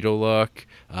tuxedo look,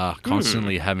 Hmm.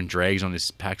 constantly having drags on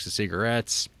his packs of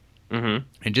cigarettes, Mm-hmm.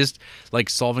 and just like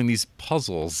solving these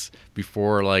puzzles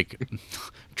before like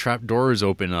trap doors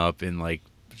open up and like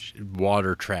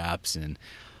water traps, and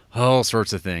All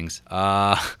sorts of things.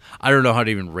 I don't know how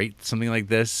to even rate something like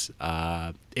this.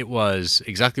 It was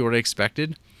exactly what I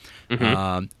expected.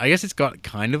 Hmm. I guess it's got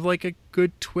kind of like a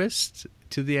good twist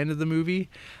to the end of the movie,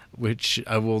 which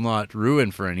I will not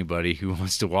ruin for anybody who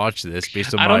wants to watch this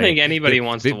based on I don't my. think anybody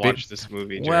wants to watch this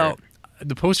movie, Jarrett. Well,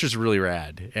 the poster's really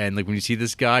rad, and like when you see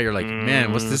this guy, you're like,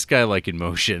 man, what's Mm, this guy like in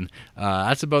motion?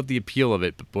 That's about the appeal of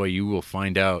it. But boy, you will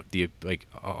find out the like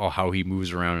how he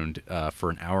moves around for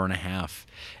an hour and a half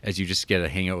as you just get to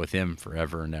hang out with him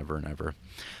forever and ever and ever.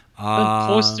 the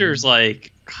poster's Um,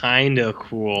 like kind of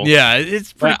cool. yeah,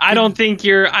 it's But pretty. I don't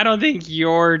think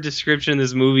your description of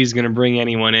this movie is gonna bring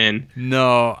anyone in.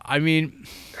 No, I mean,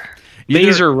 either.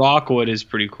 Laser Rockwood is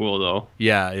pretty cool though.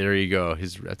 Yeah, there you go.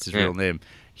 That's his Yeah. real name.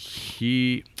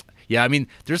 He, yeah, I mean,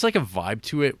 there's like a vibe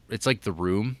to it. It's like The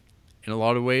Room in a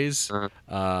lot of ways.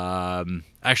 Uh,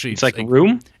 Actually, it's like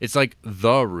Room, it's like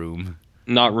The Room,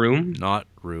 not Room. not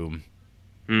Room.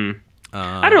 Hmm. I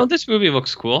Uh, don't know. This movie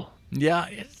looks cool. yeah,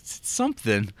 it's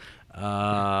something.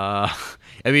 I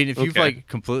mean, if you've Okay. like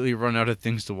completely run out of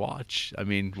things to watch, I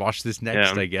mean, watch this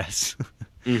next, Yeah. I guess.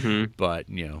 Hmm. But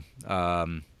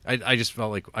I just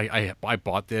felt like I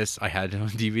bought this. I had it on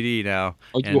DVD now.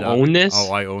 Oh, And you own this?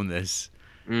 oh, I own this.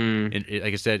 Mm. And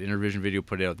like I said, Intervision Video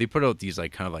put it out. They put out these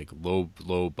like kind of like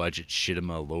low budget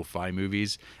shittama lo-fi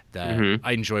movies that Mhm.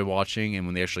 I enjoy watching. And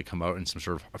when they actually come out in some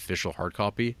sort of official hard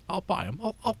copy, I'll buy them.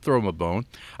 I'll throw them a bone.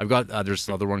 I've got there's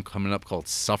another one coming up called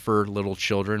Suffer Little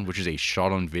Children, which is a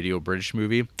shot on video British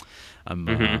movie. I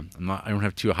don't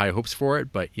have too high hopes for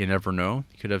it, but you never know.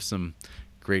 You could have some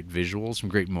great visuals, some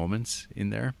great moments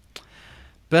in there.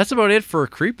 But that's about it for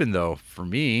Creepin' though for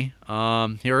me.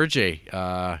 Here, RJ,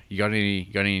 you got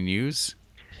any news?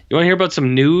 You want to hear about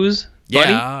some news,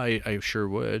 buddy? Yeah, I sure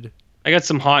would. I got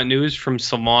some hot news from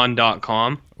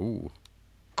Salon.com. Ooh,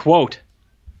 Quote: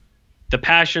 The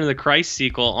Passion of the Christ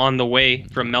sequel on the way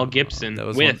from Mel Gibson that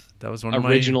was with one of my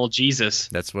original Jesus.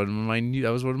 that was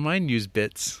one of my news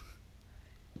bits.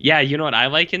 Yeah, you know what I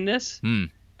like in this? Hmm.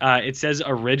 It says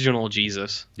original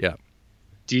Jesus. Yeah,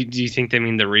 Do you think they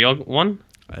mean the real one?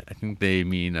 I think they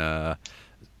mean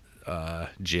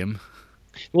Jim.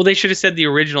 Well, they should have said the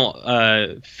original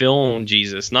film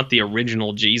Jesus, not the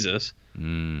original Jesus.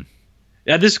 Hmm.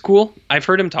 Yeah, this is cool. I've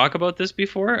heard him talk about this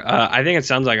before. I think it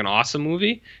sounds like an awesome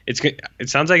movie. It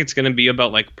sounds like it's going to be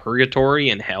about like purgatory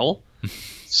and hell.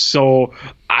 So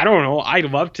I don't know. I'd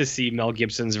love to see Mel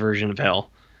Gibson's version of hell.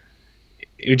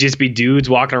 It would just be dudes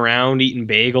walking around eating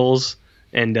bagels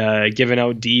and giving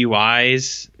out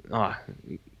DUIs. Oh,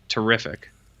 terrific.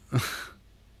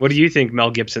 What do you think Mel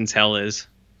Gibson's hell is?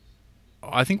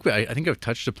 I think I think I've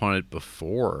touched upon it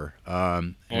before. Oh,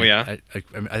 yeah?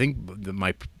 I think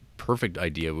my perfect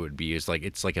idea would be is like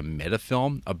it's like a meta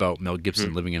film about Mel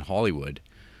Gibson living in Hollywood.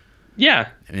 Yeah,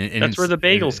 And that's where the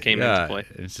bagels came into yeah, play.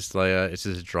 it's just like it's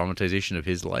just a dramatization of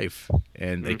his life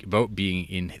and like about being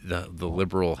in the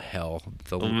liberal hell,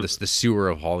 the sewer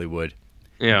of Hollywood,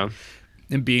 Yeah,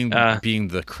 and being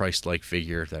the Christ-like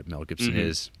figure that Mel Gibson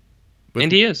is, with,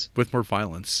 and he is. with more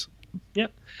violence.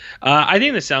 Yep. I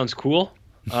think this sounds cool.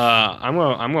 I'm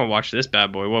gonna watch this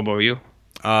bad boy. What about you?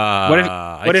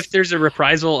 What if there's a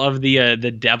reprisal of the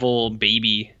devil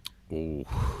baby? Oh,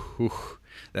 whew.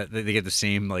 That they get the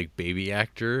same like baby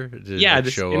actor to Yeah, like,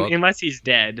 show up? unless he's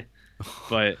dead.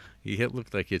 But He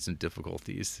looked like he had some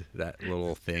difficulties. That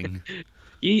little thing.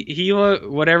 he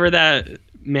whatever that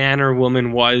man or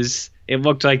woman was, it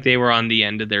looked like they were on the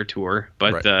end of their tour.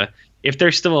 But Right. if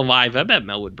they're still alive, I bet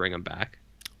Mel would bring them back.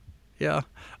 Yeah.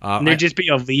 And there'd just be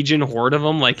a legion horde of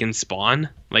them, like in Spawn,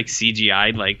 like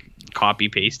CGI'd, like copy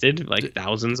pasted, like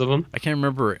thousands of them. I can't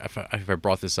remember if I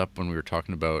brought this up when we were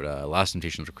talking about Last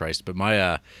Temptation of Christ, but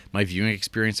my viewing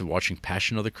experience of watching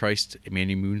Passion of the Christ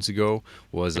many moons ago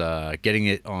was getting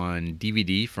it on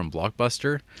DVD from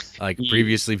Blockbuster, like Yeah.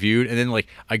 previously viewed, and then like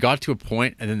I got to a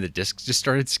point, and then the disc just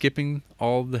started skipping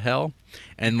all the hell,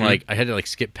 and like I had to like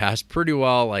skip past pretty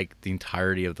well like the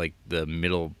entirety of like the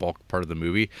middle bulk part of the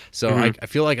movie. So I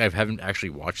feel like I haven't actually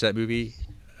watched that movie.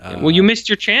 Well, you missed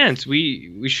your chance.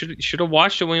 We should have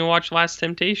watched it when we watched Last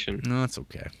Temptation. No, that's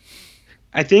okay.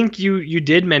 I think you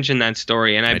did mention that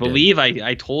story, and I did. believe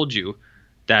I told you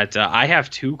that I have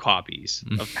 2 copies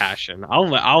of Passion.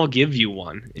 I'll give you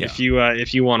one if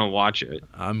you want to watch it.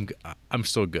 I'm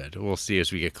still good. We'll see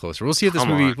as we get closer. We'll see if this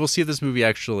Come movie. on. We'll see if this movie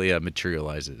actually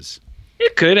materializes.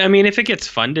 It could. I mean, if it gets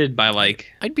funded by like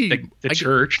I'd be the I,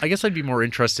 church. I guess I'd be more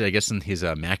interested. I guess in his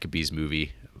Maccabees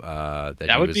movie.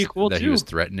 That would be cool, that he too. was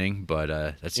threatening, but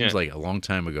that seems Yeah. like a long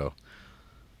time ago.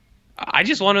 I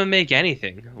just want to make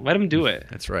anything. Let him do it.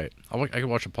 That's right. I can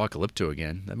watch Apocalypto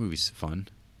again. That movie's fun.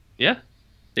 Yeah.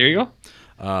 There you go.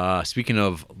 Speaking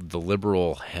of the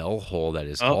liberal hellhole that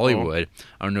is Hollywood,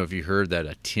 I don't know if you heard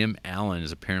that Tim Allen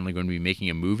is apparently going to be making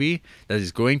a movie that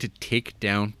is going to take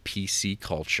down PC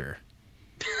culture.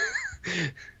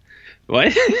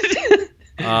 What?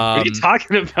 What are you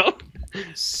talking about?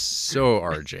 So,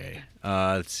 RJ,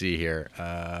 let's see here.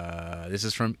 This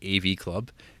is from AV Club.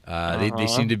 They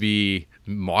seem to be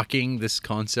mocking this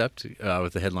concept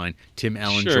with the headline, Tim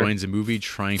Allen joins a movie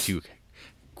trying to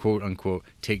quote unquote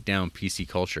take down PC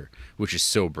culture, which is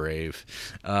so brave.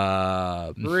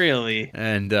 Really?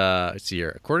 And let's see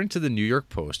here. According to the New York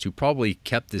Post, who probably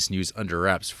kept this news under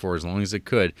wraps for as long as it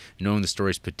could, knowing the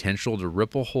story's potential to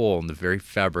rip a hole in the very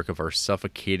fabric of our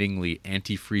suffocatingly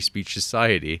anti-free speech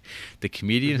society, the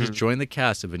comedian has joined the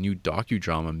cast of a new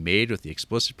docudrama made with the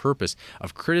explicit purpose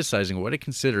of criticizing what it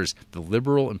considers the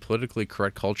liberal and politically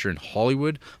correct culture in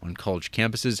Hollywood, on college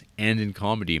campuses, and in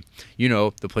comedy. You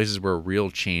know, the places where real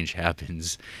change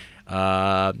happens.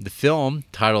 The film,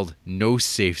 titled No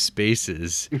Safe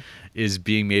Spaces, is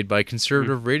being made by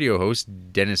conservative radio host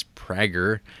Dennis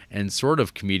Prager and sort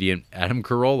of comedian Adam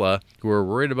Carolla, who are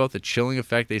worried about the chilling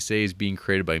effect they say is being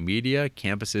created by media,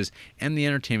 campuses, and the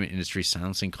entertainment industry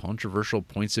silencing controversial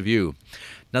points of view.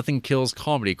 Nothing kills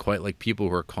comedy quite like people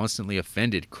who are constantly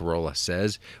offended, Carolla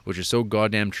says, which is so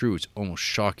goddamn true. It's almost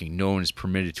shocking no one is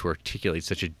permitted to articulate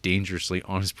such a dangerously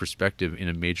honest perspective in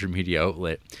a major media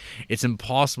outlet. It's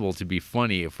impossible to be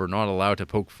funny if we're not allowed to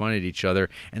poke fun at each other,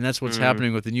 and that's what's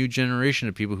happening with the new generation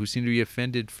of people who seem to be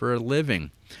offended for a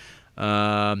living.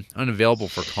 Unavailable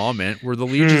for comment were the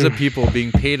legions of people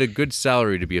being paid a good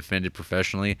salary to be offended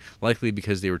professionally, likely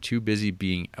because they were too busy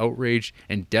being outraged,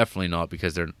 and definitely not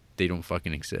because they don't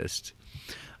fucking exist.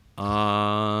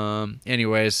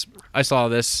 Anyways, I saw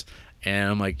this and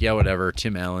I'm like, yeah, whatever.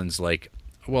 Tim Allen's like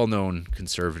a well-known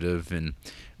conservative and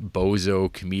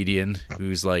bozo comedian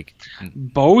who's like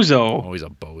bozo. Always a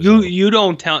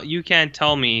bozo. You can't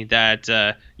tell me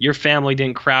that your family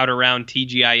didn't crowd around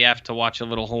TGIF to watch a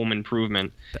little Home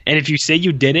Improvement. And if you say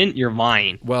you didn't, you're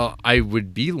lying. Well, I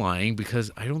would be lying because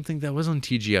I don't think that was on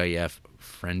TGIF,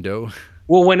 friendo.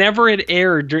 Well, whenever it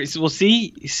aired, well,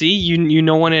 see, you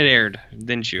know when it aired,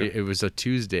 didn't you? It was a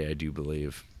Tuesday, I do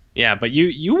believe. Yeah, but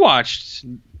you watched,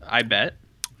 I bet.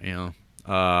 Yeah,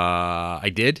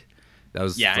 I did. That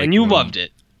was and you loved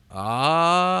it. When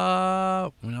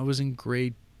I was in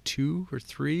grade 2 or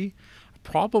 3,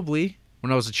 probably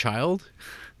when I was a child.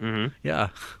 Mm-hmm. Yeah,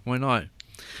 why not?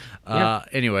 Yeah.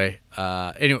 Anyway,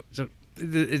 so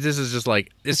this is just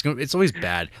like it's always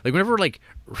bad. Like whenever like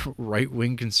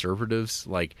right-wing conservatives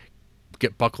like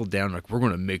get buckled down, like we're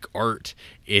going to make art.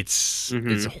 It's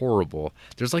horrible.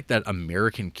 There's like that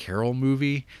American Carol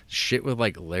movie shit with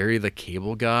like Larry the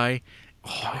Cable Guy.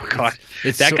 Oh God,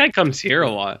 that guy comes here a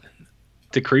lot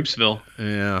to Creepsville.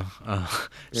 Yeah.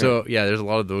 So yeah, there's a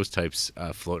lot of those types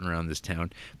floating around this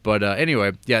town. But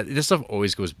anyway, yeah, this stuff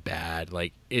always goes bad.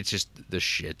 Like it's just the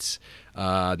shits.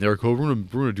 They're like, oh, we're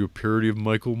gonna do a parody of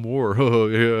Michael Moore. Oh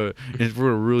yeah, and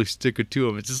we're gonna really stick it to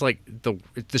him. It's just like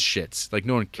it's the shits. Like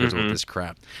no one cares about this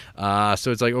crap. So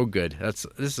it's like, oh good, this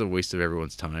is a waste of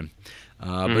everyone's time.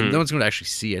 But no one's gonna actually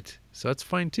see it, so that's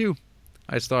fine too.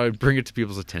 I just thought I'd bring it to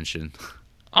people's attention.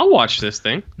 I'll watch this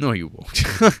thing. No, you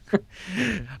won't.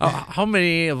 How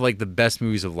many of like the best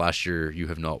movies of last year you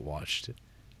have not watched?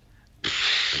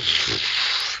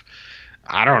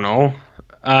 I don't know.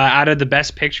 Out of the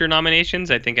Best Picture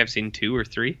nominations, I think I've seen 2 or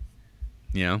 3.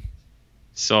 Yeah.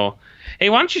 So, hey,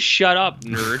 why don't you shut up,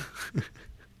 nerd?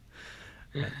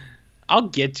 I'll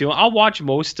get to it. I'll watch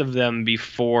most of them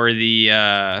before the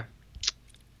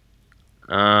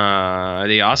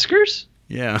Oscars.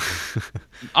 Yeah.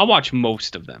 I'll watch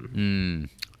most of them.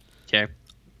 Okay.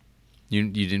 You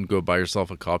didn't go buy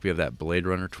yourself a copy of that Blade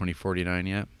Runner 2049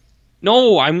 yet?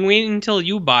 No, I'm waiting until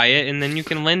you buy it and then you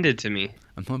can lend it to me.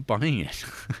 I'm not buying it.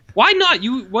 Why not?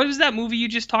 What was that movie you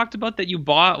just talked about that you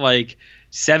bought, like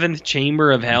Seventh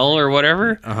Chamber of Hell or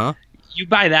whatever? Uh-huh. You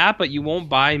buy that, but you won't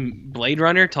buy Blade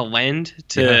Runner to lend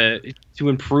to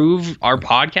improve our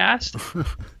podcast?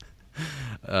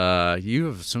 You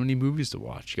have so many movies to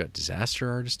watch. You got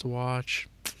Disaster Artist to watch.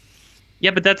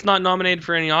 Yeah, but that's not nominated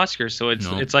for any Oscars, so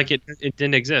it's like it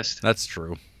didn't exist. That's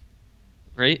true.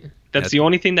 Right? That's the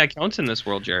only thing that counts in this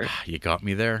world, Jared. You got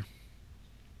me there.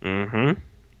 Mm-hmm.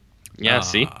 Yeah,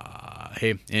 see?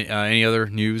 Hey, any other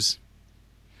news?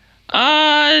 No,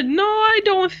 I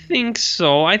don't think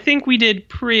so. I think we did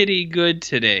pretty good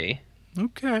today.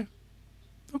 Okay.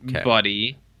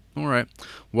 Buddy. All right.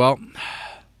 Well,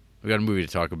 we got a movie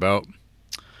to talk about.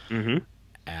 Mm-hmm.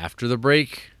 After the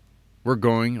break, we're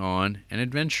going on an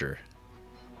adventure.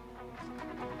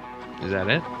 Is that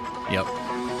it? Yep.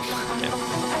 Okay.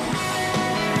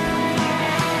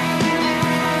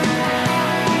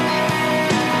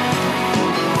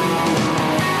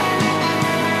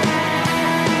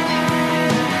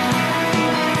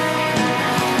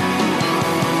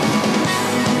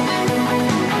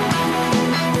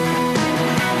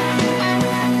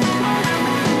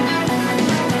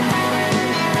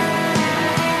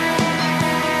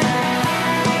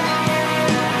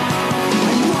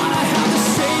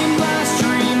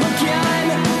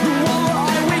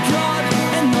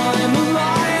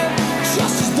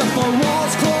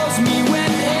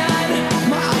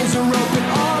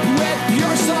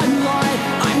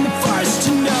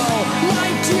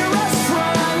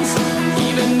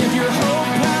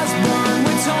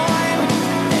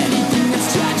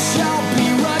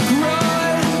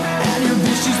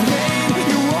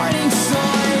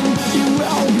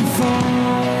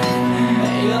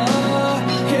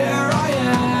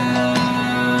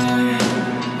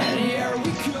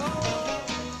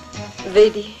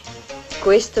 Vedi,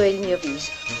 questo è il mio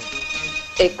viso,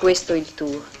 e questo il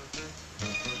tuo,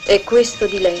 e questo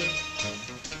di lei,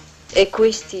 e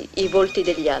questi i volti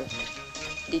degli altri,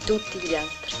 di tutti gli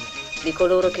altri, di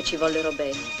coloro che ci vollero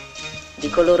bene, di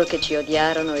coloro che ci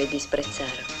odiarono e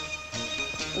disprezzarono.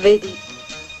 Vedi,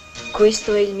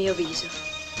 questo è il mio viso.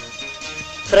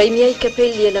 Fra i miei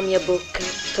capelli e la mia bocca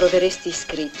troveresti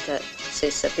scritta,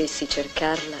 se sapessi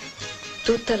cercarla,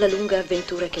 tutta la lunga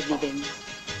avventura che vivemmo.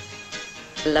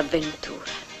 L'avventura.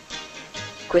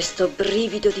 Questo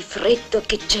brivido di freddo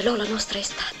che gelò la nostra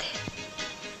estate.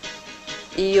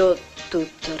 Io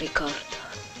tutto ricordo.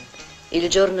 Il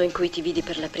giorno in cui ti vidi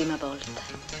per la prima volta.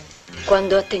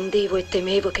 Quando attendevo e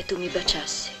temevo che tu mi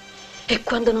baciassi. E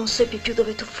quando non seppi più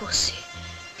dove tu fossi.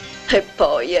 E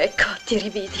poi, ecco, ti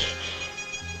rividi.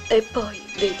 E poi,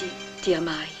 vedi, ti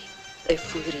amai e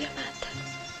fui riamata.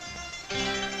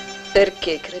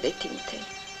 Perché credetti in te?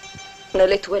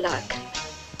 Nelle tue lacrime.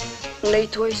 Nei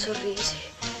tuoi sorrisi,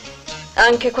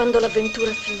 anche quando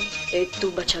l'avventura finì e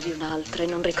tu baciavi un'altra e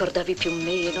non ricordavi più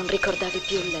me e non ricordavi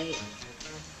più lei.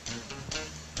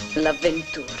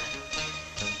 L'avventura,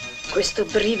 questo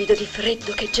brivido di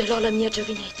freddo che gelò la mia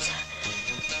giovinezza.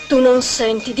 Tu non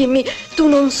senti, dimmi, tu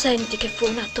non senti che fu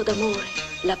un atto d'amore,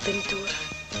 l'avventura?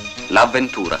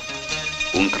 L'avventura,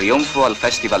 un trionfo al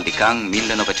Festival di Cannes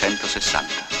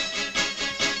 1960.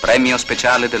 Premio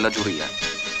speciale della giuria.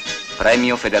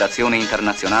 Premio Federazione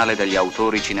Internazionale degli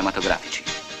Autori Cinematografici.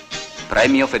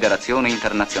 Premio Federazione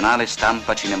Internazionale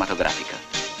Stampa Cinematografica.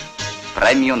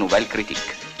 Premio Nouvelle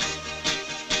Critique.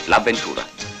 L'avventura.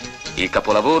 Il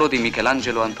capolavoro di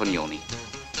Michelangelo Antonioni.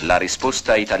 La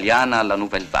risposta italiana alla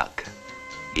Nouvelle Vague.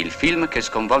 Il film che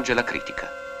sconvolge la critica.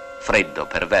 Freddo,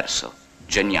 perverso,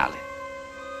 geniale.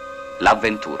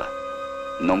 L'avventura.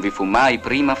 Non vi fu mai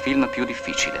prima film più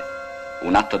difficile.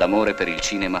 Un atto d'amore per il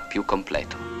cinema più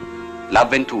completo.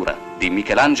 L'avventura di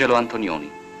Michelangelo Antonioni,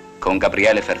 con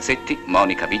Gabriele Ferzetti,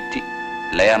 Monica Vitti,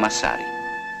 Lea Massari.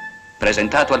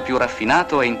 Presentato al più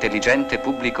raffinato e intelligente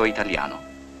pubblico italiano.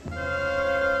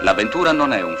 L'avventura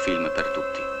non è un film per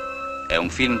tutti, è un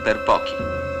film per pochi,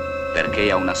 perché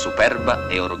è una superba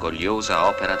e orgogliosa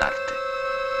opera d'arte.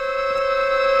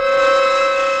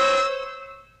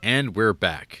 And we're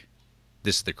back.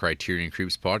 This is the Criterion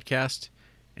Creeps podcast.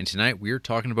 And tonight we are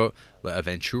talking about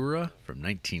L'Avventura from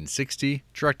 1960,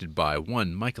 directed by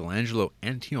one Michelangelo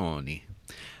Antonioni.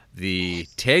 The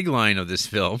tagline of this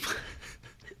film...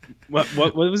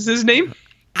 What was his name?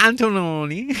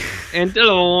 Antonioni.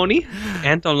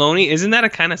 Antoloni. Isn't that a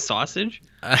kind of sausage?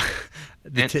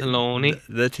 Antoloni.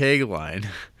 The tagline...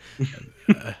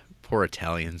 poor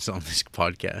Italians on this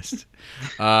podcast.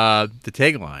 The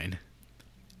tagline...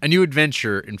 A new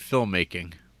adventure in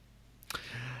filmmaking.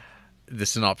 The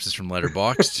synopsis from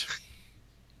Letterboxd.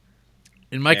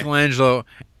 In Michelangelo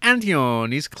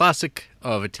Antonioni's classic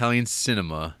of Italian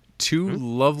cinema, two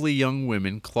lovely young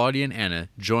women, Claudia and Anna,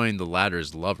 join the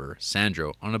latter's lover,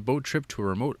 Sandro, on a boat trip to a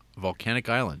remote volcanic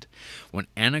island. When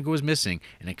Anna goes missing,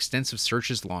 an extensive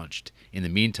search is launched. In the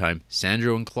meantime,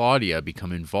 Sandro and Claudia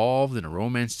become involved in a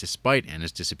romance despite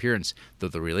Anna's disappearance, though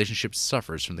the relationship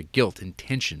suffers from the guilt and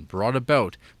tension brought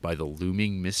about by the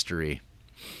looming mystery.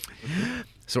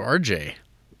 So RJ,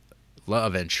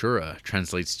 L'Avventura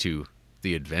translates to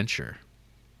the adventure.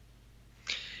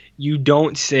 You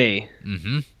don't say.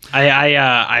 Mm-hmm.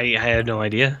 I had no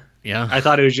idea. Yeah. I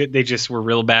thought it was they just were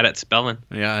real bad at spelling.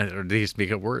 Yeah, or they just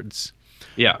make up words.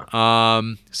 Yeah.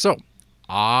 So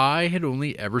I had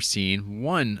only ever seen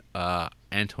one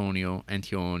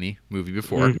Antonioni movie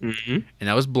before, and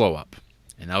that was Blow Up.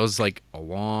 And that was like a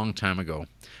long time ago.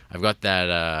 I've got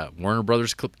that Warner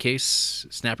Brothers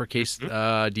snapper case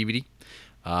DVD.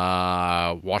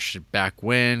 Watched it back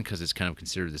when because it's kind of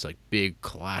considered this like big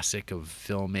classic of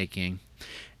filmmaking.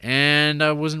 And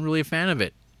I wasn't really a fan of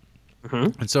it.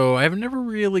 And so I've never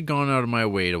really gone out of my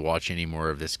way to watch any more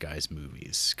of this guy's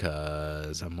movies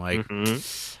because I'm like,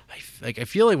 I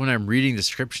feel like when I'm reading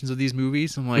descriptions of these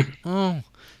movies, I'm like, oh,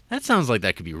 that sounds like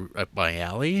that could be up my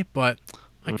alley, but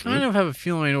I kind of have a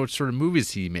feeling I know what sort of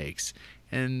movies he makes,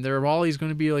 and they're always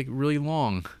going to be like really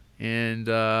long and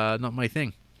not my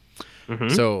thing.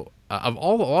 So of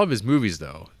all of his movies,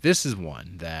 though, this is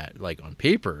one that, like on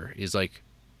paper, is like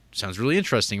sounds really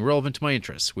interesting, relevant to my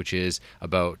interests, which is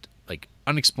about like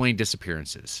unexplained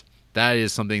disappearances. That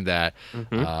is something that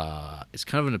is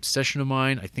kind of an obsession of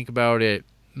mine. I think about it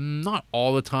not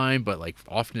all the time, but like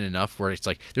often enough where it's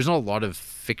like there's not a lot of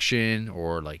fiction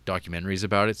or like documentaries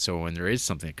about it. So when there is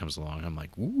something that comes along, I'm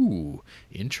like, ooh,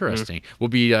 interesting. We'll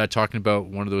be talking about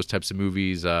one of those types of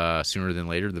movies sooner than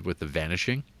later with The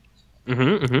Vanishing.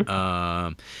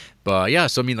 But yeah,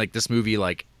 so I mean, like this movie,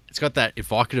 like It's got that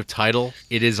evocative title.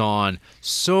 It is on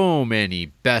so many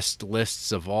best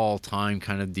lists of all time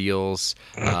kind of deals.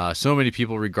 So many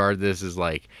people regard this as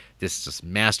like this just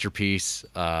masterpiece.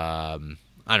 I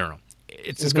don't know.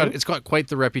 It's got quite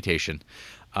the reputation.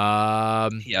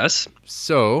 Yes.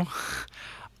 So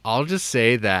I'll just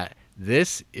say that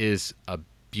this is a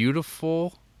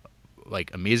beautiful,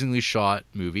 like amazingly shot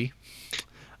movie.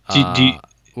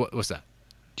 What's that?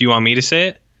 Do you want me to say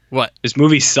it? What? This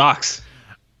movie sucks.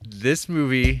 This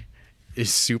movie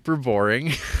is super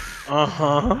boring.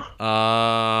 Yeah,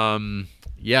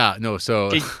 no,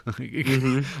 so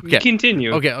Okay.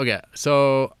 Continue. Okay.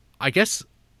 So I guess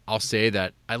I'll say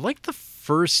that I like the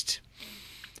first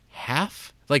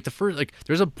half. Like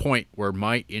there's a point where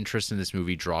my interest in this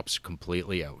movie drops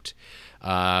completely out.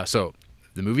 So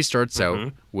the movie starts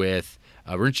out with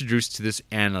we're introduced to this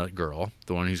Anna girl,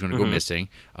 the one who's going to go missing.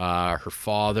 Her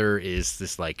father is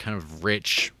this like kind of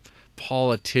rich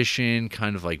politician,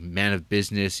 kind of like man of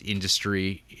business,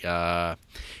 industry, and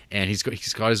he's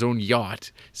got his own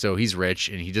yacht, so he's rich,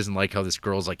 and he doesn't like how this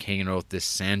girl's like hanging out with this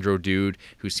Sandro dude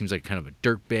who seems like kind of a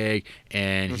dirtbag,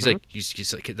 and he's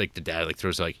like the dad like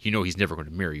throws like, he's never going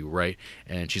to marry you, right?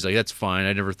 And she's like, that's fine,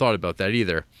 I never thought about that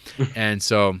either. And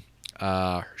so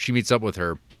she meets up with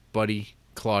her buddy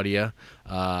Claudia,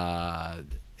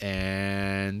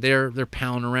 and they're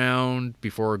palling around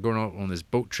before going out on this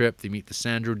boat trip. They meet the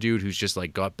Sandro dude who's just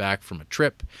like got back from a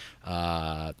trip.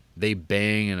 They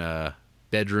bang in a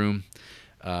bedroom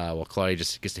while Claudia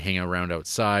just gets to hang around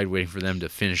outside waiting for them to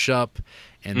finish up.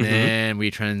 And then we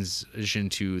transition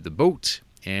to the boat,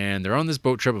 and they're on this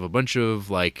boat trip of a bunch of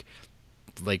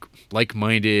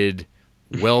like-minded,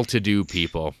 well-to-do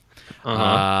people.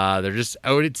 They're just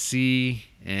out at sea,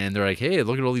 and they're like, hey,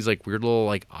 look at all these like weird little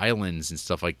like islands and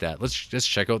stuff like that. Let's just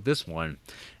check out this one.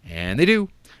 And they do.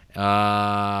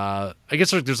 I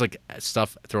guess there's like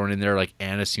stuff thrown in there. Like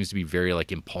Anna seems to be very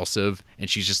like impulsive, and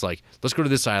she's just like, let's go to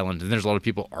this island. And there's a lot of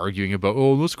people arguing about,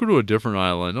 oh, let's go to a different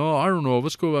island. Oh, I don't know.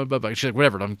 Let's go. She's like,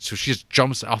 whatever. So she just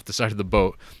jumps off the side of the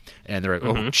boat, and they're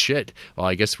like, oh, shit. Well,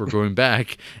 I guess we're going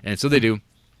back. And so they do.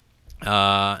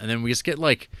 And then we just get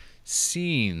like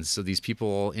scenes of these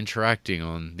people interacting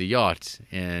on the yacht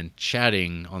and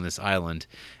chatting on this island,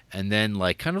 and then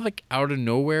like kind of like out of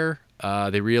nowhere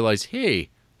they realize, hey,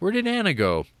 where did Anna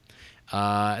go?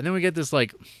 And then we get this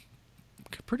like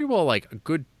pretty well like a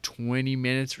good 20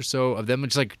 minutes or so of them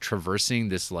just like traversing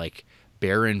this like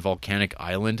barren volcanic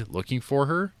island looking for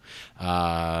her.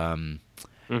 And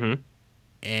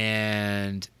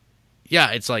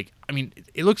yeah, it's like, I mean,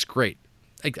 it looks great.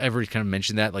 Like I've already kind of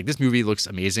mentioned that. Like this movie looks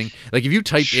amazing. Like if you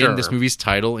type in this movie's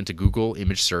title into Google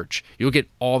image search, you'll get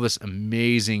all this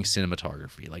amazing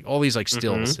cinematography. Like all these like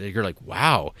stills. You're like,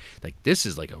 wow, like this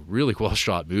is like a really well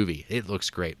shot movie. It looks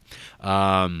great.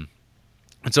 And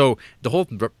so the whole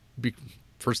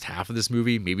first half of this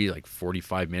movie, maybe like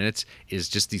 45 minutes, is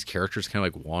just these characters kind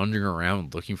of like wandering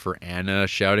around looking for Anna,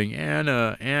 shouting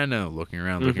Anna, Anna, looking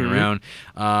around.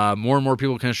 More and more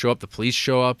people kind of show up. The police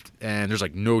show up, and there's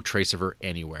like no trace of her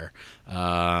anywhere.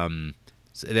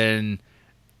 So then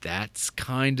that's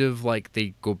kind of like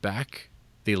they go back,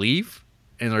 they leave,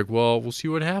 and they're like, well, we'll see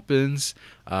what happens.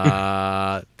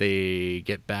 They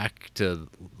get back to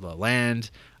the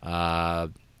land. The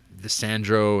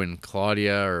Sandro and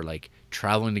Claudia are like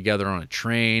traveling together on a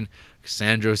train.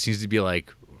 Sandro seems to be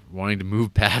like wanting to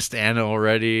move past Anna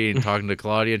already and talking to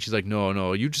Claudia, and she's like,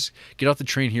 no, you just get off the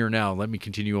train here now, let me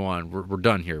continue on, we're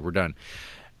done here, we're done.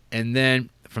 And then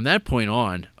from that point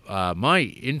on, my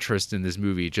interest in this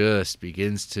movie just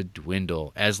begins to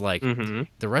dwindle, as like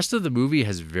the rest of the movie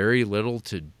has very little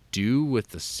to do with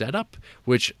the setup,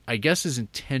 which I guess is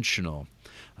intentional.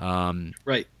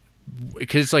 Right.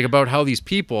 Because it's like about how these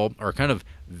people are kind of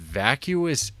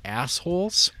vacuous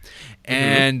assholes,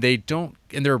 and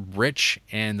they're rich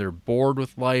and they're bored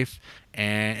with life,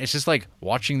 and it's just like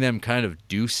watching them kind of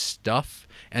do stuff,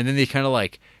 and then they kind of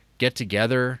like get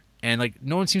together, and like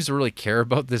no one seems to really care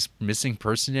about this missing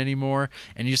person anymore,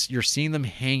 and you're seeing them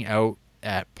hang out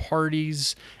at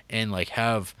parties and like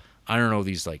have, I don't know,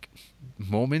 these like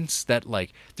moments that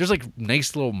like there's like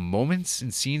nice little moments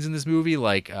and scenes in this movie,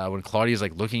 like when Claudia's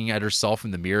like looking at herself in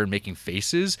the mirror and making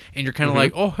faces, and you're kind of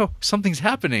like, oh, something's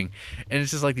happening, and it's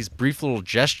just like these brief little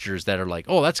gestures that are like,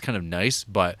 oh, that's kind of nice,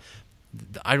 but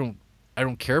I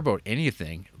don't care about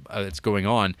anything that's going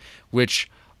on, which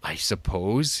I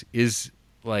suppose is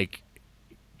like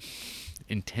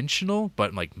intentional,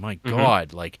 but like, my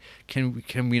God, like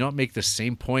can we not make the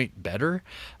same point better?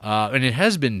 And it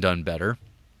has been done better.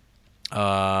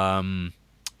 But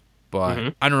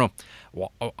I don't know.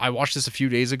 Well, I watched this a few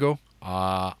days ago.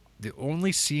 the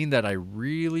only scene that I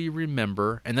really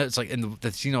remember, and that's like, and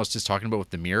the scene I was just talking about with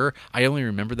the mirror, I only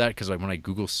remember that because like when I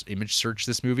Google image search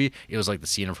this movie, it was like the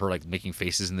scene of her like making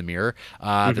faces in the mirror.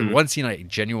 The one scene I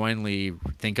genuinely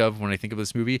think of when I think of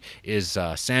this movie is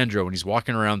Sandro when he's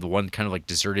walking around the one kind of like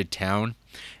deserted town.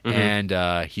 And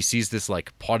he sees this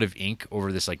like pot of ink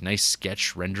over this like nice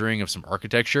sketch rendering of some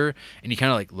architecture, and he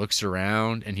kind of like looks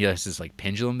around, and he has this like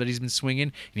pendulum that he's been swinging,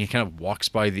 and he kind of walks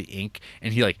by the ink,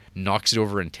 and he like knocks it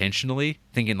over intentionally,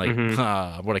 thinking like,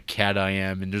 what a cat I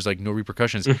am, and there's like no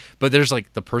repercussions. But there's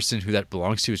like the person who that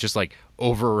belongs to is just like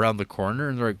over around the corner,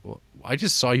 and they're like, well, I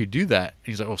just saw you do that.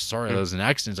 And he's like, oh, sorry, that was an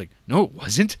accident. He's like, no, it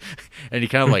wasn't. And he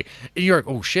kind of like, and you're like,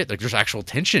 oh shit, like there's actual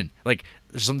tension, like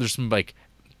there's some like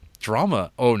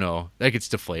drama. Oh no, that gets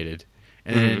deflated.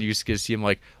 And then you just get to see him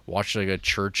like watch like a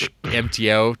church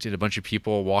empty out and a bunch of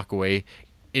people walk away.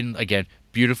 In again,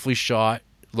 beautifully shot,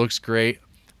 looks great,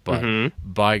 but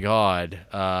by God,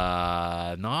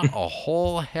 not a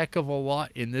whole heck of a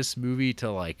lot in this movie to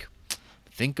like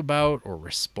think about or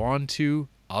respond to,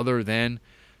 other than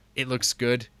it looks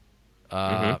good.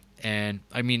 And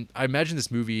I mean, I imagine this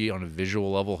movie on a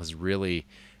visual level has really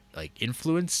like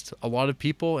influenced a lot of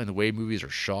people and the way movies are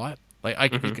shot. Like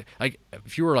like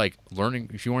if you were like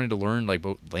if you wanted to learn like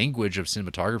about language of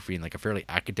cinematography in like a fairly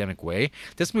academic way,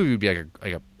 this movie would be like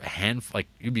a hand, like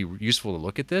it'd be useful to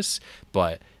look at this.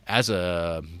 But as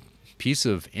a piece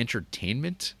of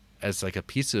entertainment, as like a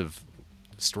piece of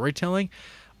storytelling,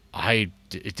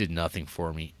 it did nothing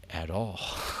for me at all.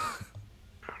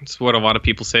 That's what a lot of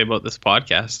people say about this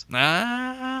podcast.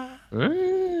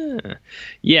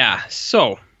 Yeah.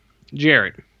 So,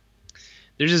 Jared,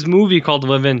 there's this movie called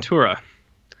La Ventura,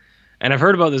 and I've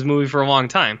heard about this movie for a long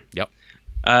time. Yep.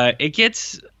 It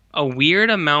gets a weird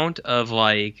amount of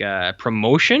like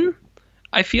promotion,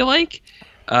 I feel like.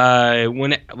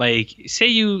 When like say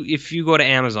if you go to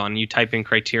Amazon, you type in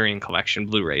Criterion Collection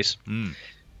Blu-rays.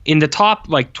 In the top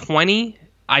like 20,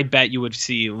 I bet you would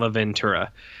see La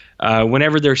Ventura.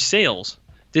 Whenever there's sales,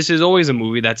 this is always a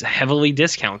movie that's heavily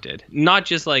discounted. Not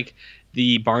just like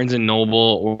the Barnes and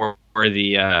Noble or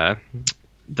the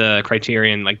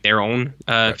Criterion, like their own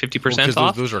 50%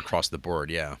 off. Those are across the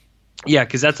board, yeah. Yeah,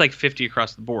 because that's like 50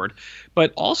 across the board.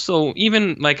 But also,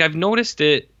 even like I've noticed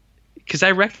it because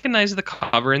I recognize the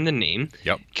cover and the name.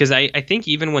 Yep. Because I think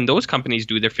even when those companies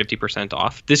do their 50%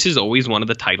 off, this is always one of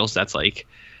the titles that's like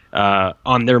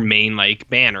on their main like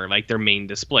banner, like their main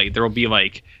display. There will be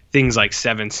like things like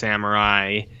Seven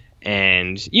Samurai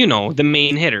and the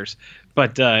main hitters.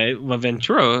 But La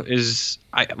Ventura is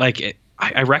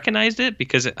I recognized it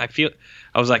because I feel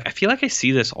like I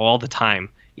see this all the time,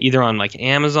 either on like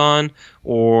Amazon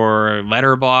or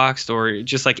Letterboxd or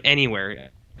just like anywhere.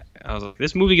 I was like,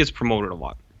 this movie gets promoted a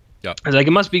lot. Yeah. I was like,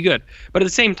 it must be good. But at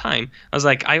the same time, I was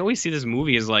like, I always see this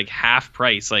movie as like half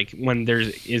price. Like when there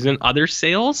isn't other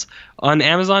sales on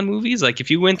Amazon movies. Like if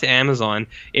you went to Amazon,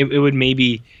 it would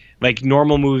maybe like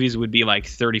normal movies would be like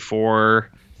 $34,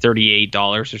 $38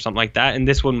 or something like that. And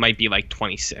this one might be like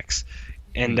 $26.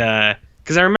 And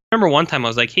because I remember one time I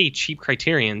was like, hey, cheap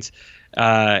Criterions.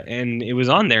 And it was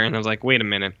on there. And I was like, wait a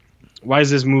minute. Why is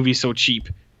this movie so cheap?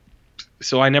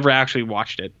 So I never actually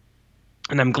watched it.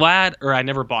 And I'm glad, or I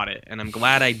never bought it, and I'm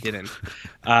glad I didn't.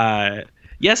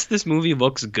 Yes, this movie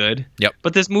looks good. Yep.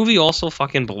 But this movie also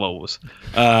fucking blows.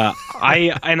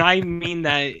 I mean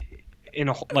that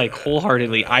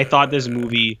wholeheartly. I thought this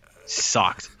movie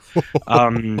sucked.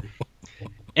 And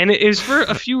it is for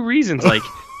a few reasons. Like,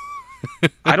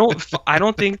 I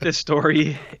don't think the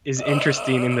story is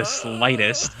interesting in the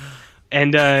slightest.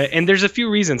 And there's a few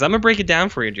reasons. I'm gonna break it down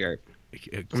for you, Jared.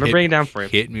 I'm gonna break it down for you.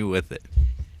 Hit me with it.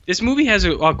 This movie has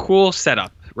a cool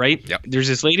setup, right? Yep. There's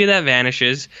this lady that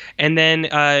vanishes, and then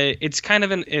it's kind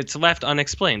of it's left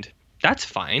unexplained. That's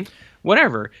fine,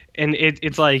 whatever. And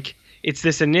it's like it's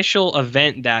this initial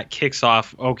event that kicks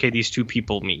off. Okay, these two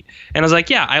people meet, and I was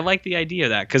like, yeah, I like the idea of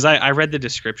that because I read the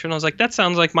description. I was like, that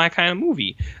sounds like my kind of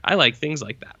movie. I like things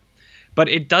like that. But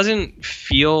it doesn't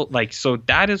feel like so.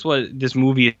 That is what this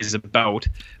movie is about.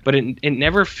 But it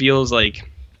never feels like.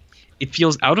 It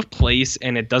feels out of place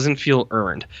and it doesn't feel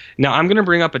earned. Now, I'm going to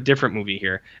bring up a different movie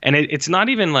here. And it's not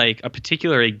even like a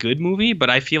particularly good movie, but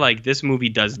I feel like this movie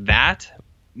does that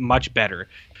much better.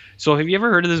 So have you ever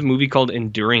heard of this movie called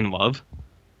Enduring Love?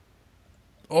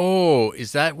 Oh,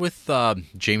 is that with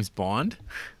James Bond?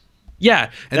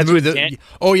 Yeah. And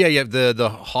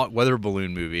the hot weather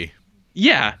balloon movie.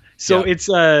 Yeah. So it's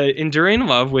Enduring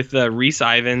Love with Rhys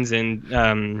Ifans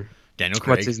and... Daniel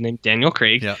Craig. What's his name? Daniel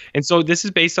Craig. Yeah. And so this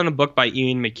is based on a book by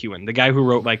Ian McEwan, the guy who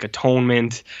wrote like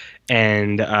Atonement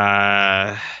and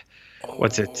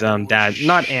what's it? That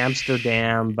not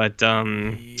Amsterdam, but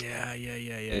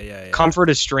Yeah. Comfort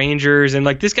of Strangers, and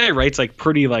like this guy writes like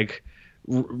pretty like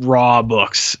raw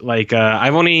books. Like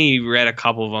I've only read a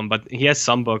couple of them, but he has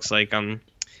some books like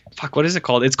fuck, what is it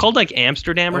called? It's called like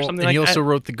Amsterdam or something and like he that. also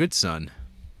wrote The Good Son.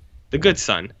 The Good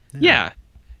Son. Yeah.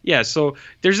 So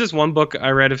there's this one book I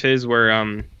read of his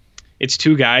where it's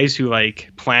two guys who like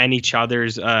plan each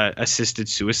other's assisted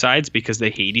suicides because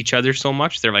they hate each other so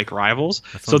much. They're like rivals.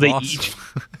 So they awesome.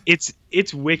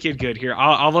 it's wicked good here.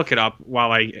 I'll look it up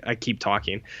while I keep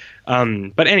talking.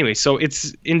 But anyway, so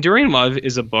it's Enduring Love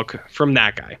is a book from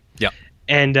that guy. Yeah.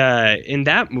 And in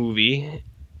that movie,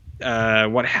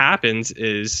 what happens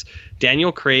is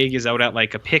Daniel Craig is out at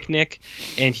like a picnic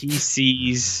and he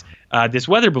sees this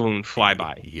weather balloon fly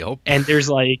by. Yep. And there's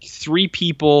like 3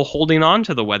 people holding on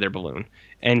to the weather balloon.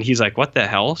 And he's like, what the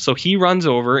hell? So he runs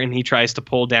over and he tries to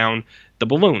pull down the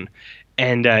balloon.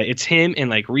 And it's him and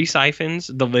like Rhys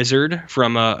Ifans, the lizard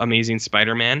from Amazing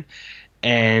Spider-Man,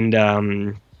 and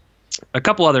a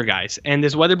couple other guys. And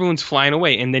this weather balloon's flying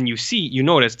away. And then you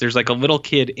notice there's like a little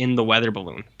kid in the weather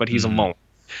balloon, but he's alone.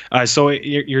 So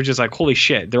you're just like, holy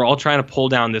shit, they're all trying to pull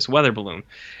down this weather balloon.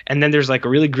 And then there's like a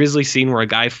really grisly scene where a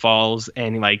guy falls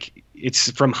and like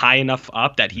it's from high enough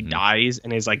up that he dies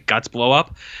and his like guts blow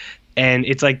up. And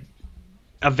it's like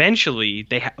eventually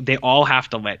they all have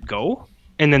to let go.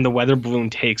 And then the weather balloon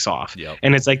takes off. Yep.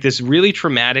 And it's like this really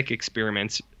traumatic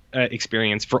experience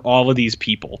for all of these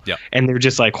people. Yep. And they're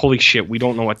just like, holy shit, we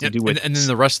don't know what to do with and then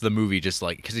the rest of the movie just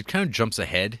like, because it kind of jumps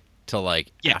ahead to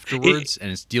like afterwards,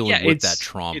 and it's dealing with that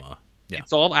trauma.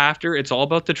 It's all after. It's all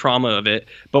about the trauma of it.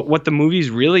 But what the movie's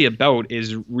really about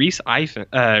is Rhys Ifans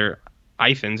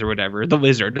or whatever, the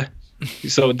lizard.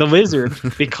 So the lizard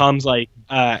becomes like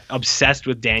obsessed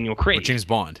with Daniel Craig. Or James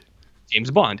Bond.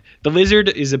 The lizard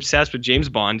is obsessed with James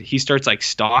Bond. He starts like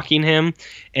stalking him,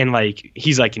 and like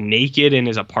he's like naked in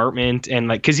his apartment, and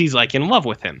like because he's like in love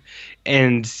with him,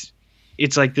 and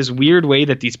it's like this weird way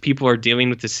that these people are dealing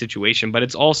with this situation. But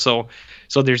it's also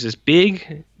so there's this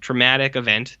big traumatic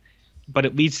event, but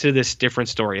it leads to this different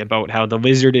story about how the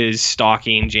lizard is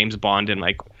stalking James Bond and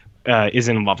like is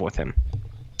in love with him.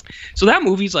 So that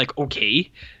movie's like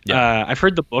okay. Yeah. I've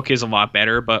heard the book is a lot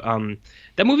better, but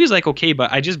that movie's like okay.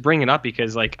 But I just bring it up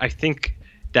because like I think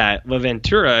that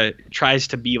L'Avventura tries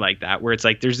to be like that, where it's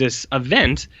like there's this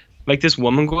event, like this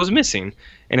woman goes missing,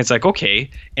 and it's like okay,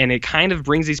 and it kind of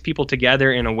brings these people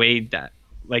together in a way that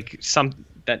like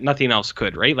that nothing else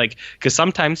could, right? Like because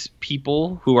sometimes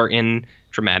people who are in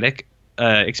traumatic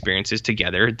experiences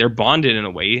together, they're bonded in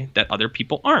a way that other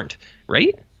people aren't,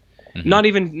 right?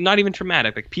 Mm-hmm. Not even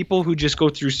traumatic. Like people who just go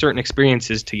through certain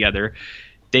experiences together,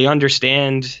 they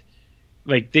understand,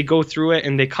 like they go through it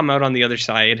and they come out on the other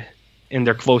side and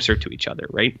they're closer to each other,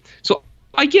 right? So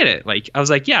I get it. Like I was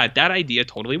like, yeah, that idea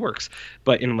totally works.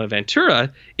 But in L'Avventura,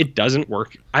 it doesn't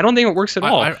work. I don't think it works at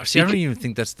all. I don't even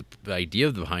think that's the idea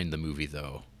behind the movie,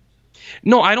 though.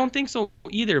 No, I don't think so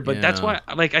either. But that's why,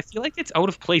 like, I feel like it's out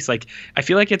of place. Like, I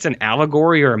feel like it's an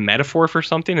allegory or a metaphor for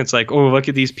something. It's like, oh, look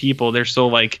at these people. They're so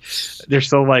like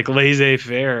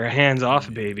laissez-faire, hands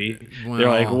off, baby. Well, they're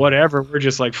like, whatever. We're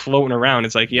just like floating around.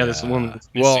 It's like, this woman.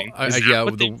 Well,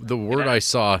 the word I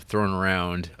saw thrown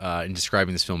around in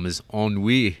describing this film is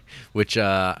ennui, which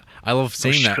I love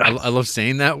saying that. I love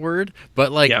saying that word,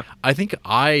 but like, I think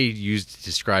I used to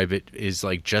describe it is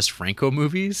like Jess Franco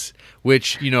movies,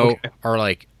 which are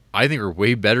like I think are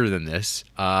way better than this.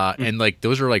 And like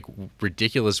those are like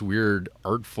ridiculous, weird,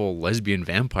 artful lesbian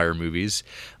vampire movies,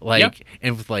 like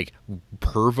and with like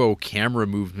pervo camera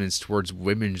movements towards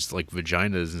women's like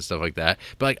vaginas and stuff like that.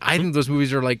 But like I think those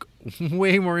movies are like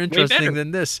way more interesting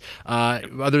than this.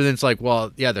 Other than it's like,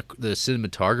 well, yeah, the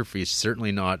cinematography is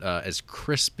certainly not as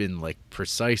crisp and like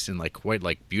precise and like quite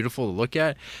like beautiful to look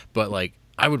at, but like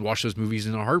I would watch those movies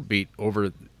in a heartbeat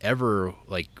over ever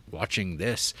like watching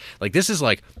this. Like this is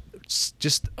like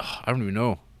just I don't even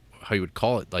know how you would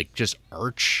call it, like just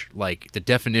arch, like the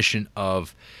definition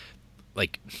of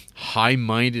like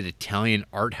high-minded Italian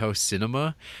art house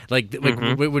cinema. Like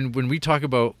when we talk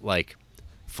about like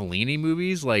Fellini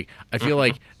movies, like I feel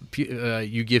like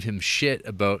you give him shit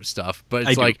about stuff, but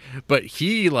it's but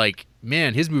he like,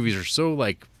 man, his movies are so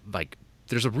like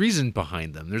there's a reason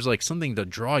behind them. There's like something to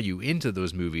draw you into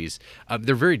those movies.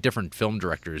 They're very different film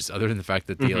directors, other than the fact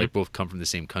that they like both come from the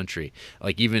same country.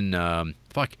 Like even I'm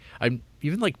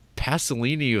even like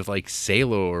Pasolini with like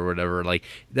Salo or whatever. Like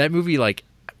that movie like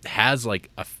has like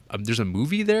there's a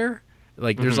movie there.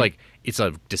 Like there's like it's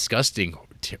a disgusting,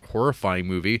 horrifying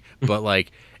movie, but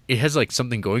like it has like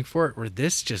something going for it, where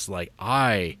this just like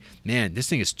this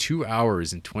thing is 2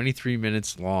 hours and 23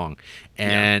 minutes long,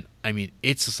 and I mean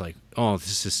it's just like oh,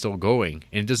 this is still going,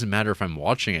 and it doesn't matter if I'm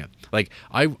watching it. Like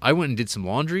I went and did some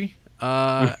laundry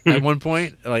at one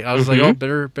point. Like I was like, oh,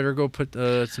 better go put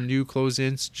some new clothes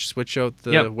in, switch out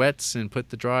the wets and put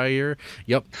the dryer.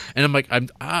 Yep. And I'm like, I'm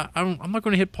not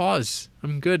going to hit pause.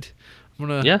 I'm good. I'm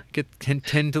gonna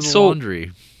tend to the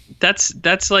laundry.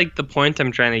 That's like the point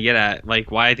I'm trying to get at.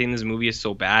 Like why I think this movie is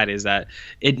so bad is that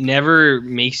it never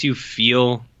makes you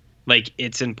feel like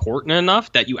it's important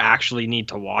enough that you actually need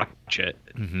to watch it.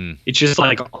 It's just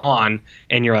like on,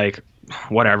 and you're like,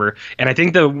 whatever. And I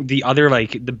think the other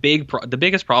like the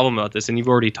biggest problem about this, and you've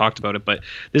already talked about it, but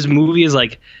this movie is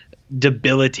like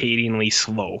debilitatingly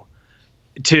slow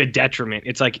to a detriment.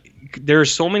 It's like there are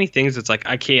so many things. It's like,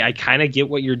 okay, I kind of get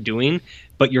what you're doing,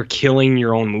 but you're killing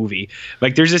your own movie.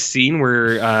 Like there's a scene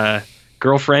where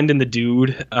girlfriend and the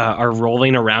dude are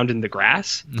rolling around in the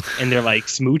grass and they're like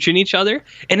smooching each other,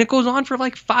 and it goes on for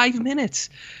like 5 minutes.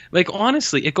 Like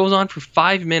honestly, it goes on for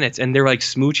 5 minutes, and they're like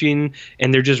smooching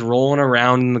and they're just rolling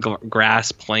around in the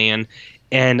grass playing.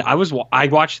 And I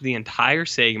watched the entire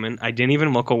segment. I didn't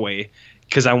even look away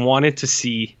because I wanted to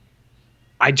see.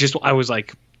 I was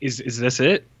like, is this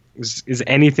it? Is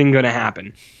anything going to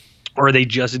happen? Or are they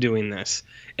just doing this?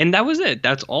 And that was it.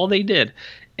 That's all they did.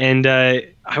 And I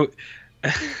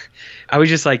was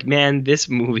just like, man, this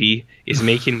movie is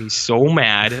making me so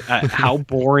mad at how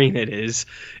boring it is.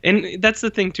 And that's the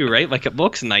thing too, right? Like it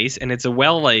looks nice and it's a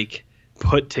well like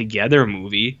put together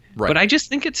movie, right. But I just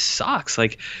think it sucks.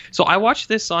 Like, so I watched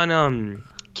this on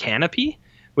Canopy,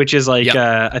 which is like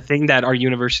a thing that our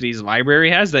university's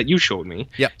library has that you showed me.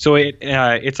 Yeah. So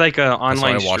it's like an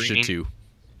online. That's why I watched it too.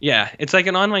 Yeah, it's like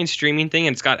an online streaming thing,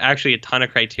 and it's got actually a ton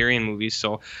of Criterion movies.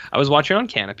 So I was watching it on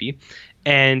Canopy,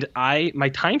 and my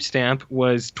timestamp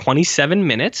was 27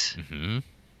 minutes.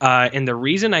 And the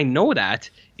reason I know that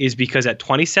is because at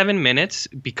 27 minutes,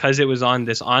 because it was on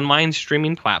this online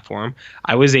streaming platform,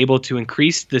 I was able to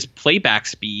increase this playback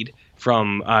speed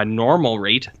from normal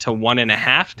rate to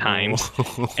 1.5 times.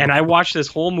 And I watched this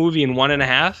whole movie in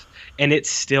 1.5, and it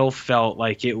still felt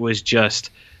like it was just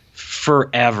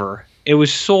forever. It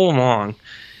was so long.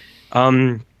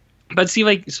 But see,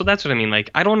 like, so that's what I mean.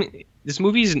 Like, this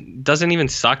movie doesn't even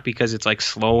suck because it's like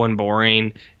slow and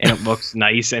boring and it looks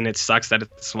nice, and it sucks that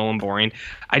it's slow and boring.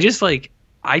 I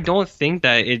don't think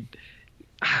this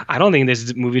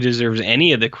movie deserves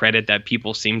any of the credit that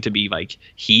people seem to be like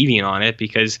heaving on it,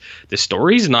 because the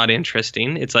story's not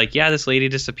interesting. It's like, yeah, this lady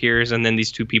disappears and then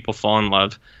these two people fall in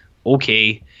love.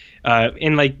 Okay.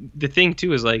 And like the thing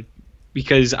too is like,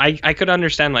 because I could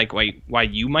understand like why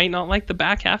you might not like the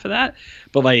back half of that,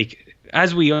 but like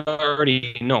as we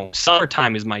already know,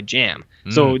 summertime is my jam.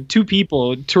 So two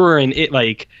people touring it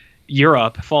like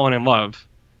Europe, falling in love,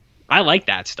 I like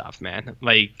that stuff, man.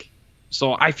 Like,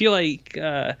 so I feel like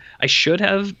I should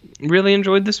have really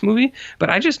enjoyed this movie, but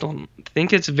I just don't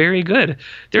think it's very good.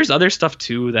 There's other stuff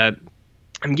too that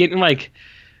I'm getting like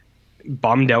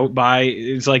bummed out by.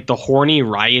 It's like the horny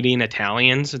rioting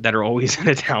Italians that are always in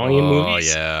Italian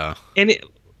movies. Oh yeah. And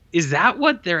is that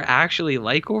what they're actually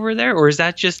like over there, or is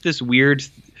that just this weird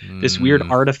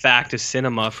artifact of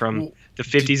cinema from the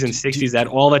 50s and 60s that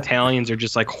all Italians are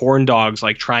just like horn dogs,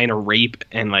 like trying to rape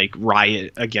and like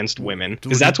riot against women?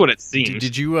 Because that's what it seems.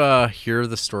 Did you hear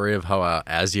the story of how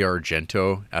Asia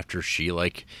Argento, after she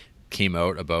like came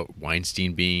out about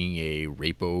Weinstein being a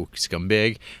rapo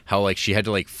scumbag, how like she had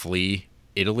to like flee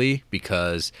Italy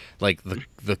because like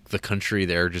the country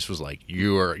there just was like,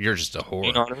 you're just a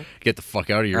whore, get the fuck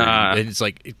out of here. And it's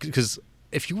like, because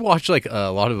if you watch like a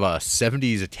lot of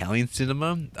 70s Italian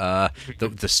cinema,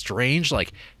 the strange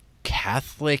like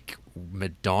Catholic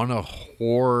Madonna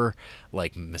whore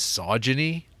like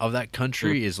misogyny of that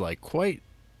country is like quite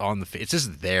on the face. It's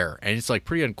just there, and it's like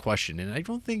pretty unquestioned, and I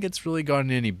don't think it's really gotten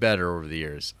any better over the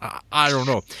years. I don't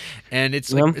know, and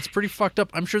it's like it's pretty fucked up.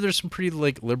 I'm sure there's some pretty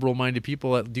like liberal minded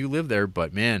people that do live there,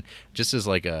 but man, just as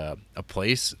like a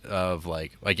place of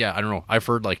like yeah, I don't know. I've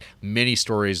heard like many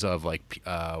stories of like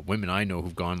women I know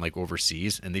who've gone like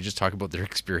overseas, and they just talk about their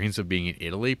experience of being in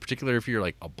Italy, particularly if you're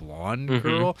like a blonde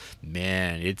girl.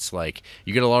 Man, it's like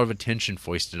you get a lot of attention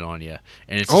foisted on you,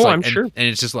 and it's just, like, I'm sure, and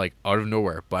it's just like out of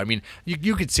nowhere. But I mean,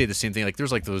 you could say the same thing. Like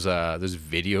there's like those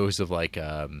videos of like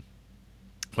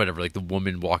whatever, like the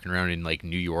woman walking around in like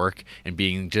New York and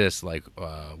being just like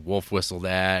wolf whistled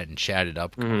at and chatted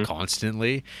up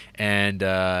constantly, and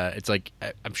it's like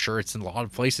I'm sure it's in a lot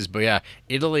of places, but yeah,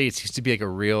 Italy, it seems to be like a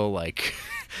real like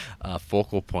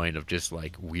focal point of just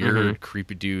like weird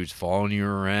creepy dudes following you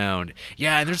around.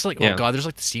 Yeah, and there's like oh god, there's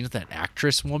like the scene with that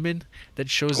actress woman that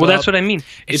shows up. Well, that's what I mean.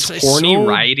 It's horny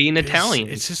rioting Italian.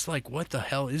 It's just like, what the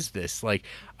hell is this? Like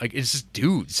it's just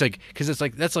dudes. It's like, because it's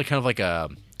like, that's like kind of like a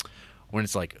when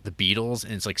it's like the Beatles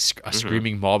and it's like a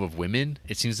screaming mob of women,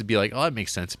 it seems to be like, oh, that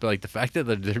makes sense. But like the fact that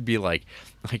there'd be like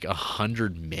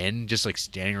 100 men just like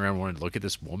standing around wanting to look at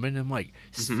this woman, I'm like,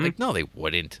 like no, they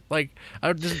wouldn't. Like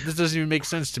this doesn't even make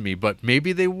sense to me. But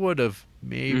maybe they would have.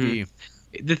 Maybe.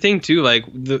 The thing too, like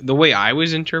the way I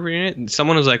was interpreting it,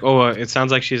 someone was like, "Oh, it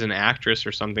sounds like she's an actress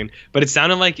or something," but it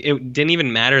sounded like it didn't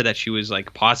even matter that she was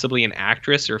like possibly an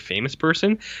actress or a famous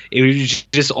person. It was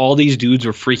just all these dudes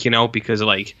were freaking out because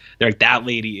like they're like, that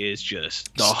lady is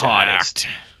just the hottest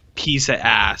piece of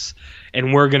ass,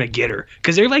 and we're gonna get her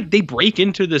because they're like they break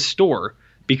into the store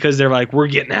because they're like, we're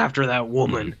getting after that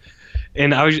woman,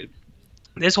 and I was.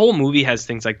 This whole movie has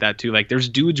things like that too. Like there's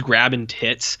dudes grabbing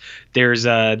tits. There's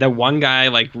that one guy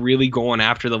like really going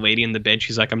after the lady in the bed.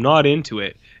 She's like, I'm not into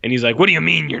it. And he's like, what do you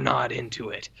mean you're not into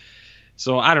it?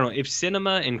 So I don't know. If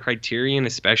cinema and Criterion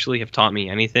especially have taught me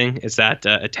anything, it's that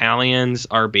Italians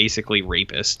are basically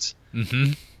rapists.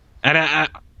 Mm-hmm. And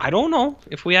I don't know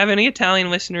if we have any Italian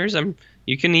listeners.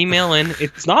 You can email in.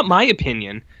 It's not my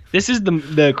opinion. This is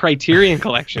the Criterion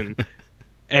collection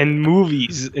and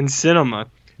movies and cinema.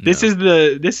 This is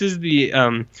the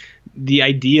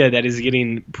idea that is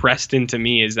getting pressed into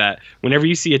me is that whenever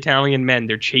you see Italian men,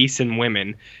 they're chasing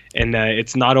women, and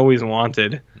it's not always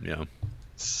wanted. Yeah.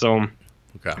 So.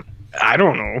 Okay. I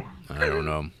don't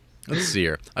know. Let's see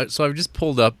here. So I've just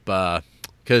pulled up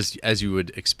because, as you would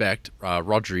expect,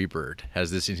 Roger Ebert has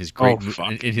this in his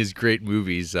great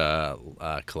movies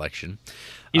collection.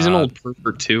 He's an old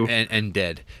pervert too. And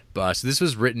dead. So this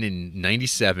was written in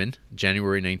 97,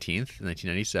 January 19th,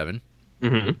 1997.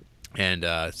 Mm-hmm. And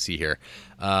let's see here.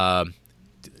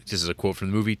 This is a quote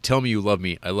from the movie. Tell me you love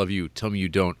me. I love you. Tell me you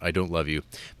don't. I don't love you.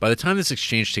 By the time this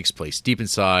exchange takes place, deep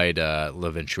inside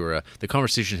L'Avventura, the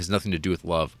conversation has nothing to do with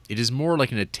love. It is more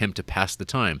like an attempt to pass the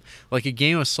time, like a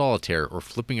game of solitaire or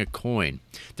flipping a coin.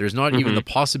 There's not even the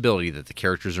possibility that the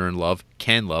characters are in love,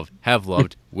 can love, have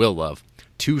loved, will love.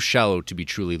 Too shallow to be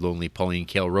truly lonely, Pauline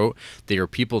Kael wrote. They are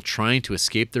people trying to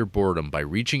escape their boredom by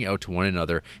reaching out to one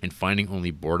another and finding only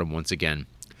boredom once again.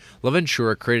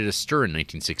 L'Avventura created a stir in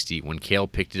 1960 when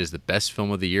Kael picked it as the best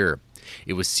film of the year.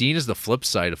 It was seen as the flip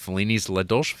side of Fellini's La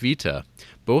Dolce Vita.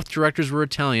 Both directors were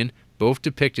Italian. Both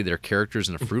depicted their characters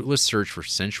in a fruitless search for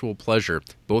sensual pleasure.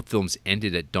 Both films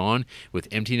ended at dawn with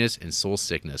emptiness and soul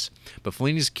sickness. But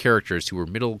Fellini's characters, who were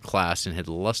middle class and had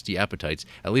lusty appetites,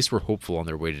 at least were hopeful on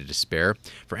their way to despair.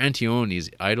 For Antonioni's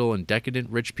idle and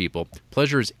decadent rich people,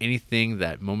 pleasure is anything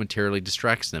that momentarily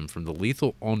distracts them from the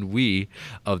lethal ennui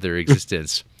of their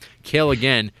existence. Kael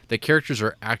again, the characters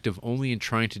are active only in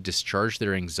trying to discharge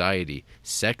their anxiety.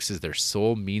 Sex is their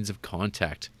sole means of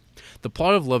contact. The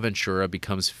plot of L'Avventura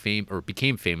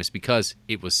became famous because,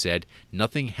 it was said,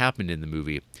 nothing happened in the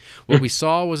movie. What we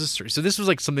saw was so this was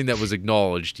like something that was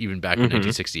acknowledged even back in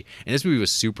 1960, and this movie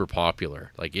was super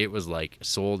popular. Like it was like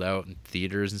sold out in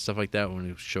theaters and stuff like that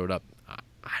when it showed up.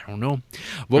 I don't know.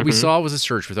 What we saw was a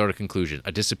search without a conclusion,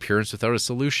 a disappearance without a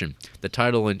solution. The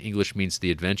title in English means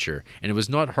The Adventure, and it was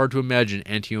not hard to imagine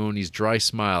Antonioni's dry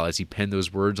smile as he penned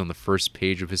those words on the first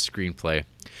page of his screenplay.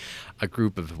 A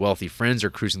group of wealthy friends are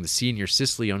cruising the sea near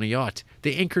Sicily on a yacht.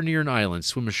 They anchor near an island,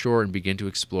 swim ashore, and begin to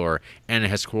explore. Anna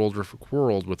has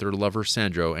quarreled with her lover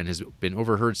Sandro and has been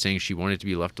overheard saying she wanted to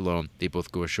be left alone. They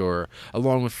both go ashore,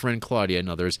 along with friend Claudia and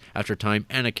others. After a time,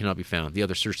 Anna cannot be found. The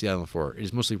others search the island for her. It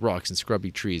is mostly rocks and scrubby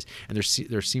trees, and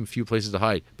there seem few places to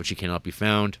hide, but she cannot be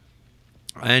found.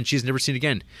 And she's never seen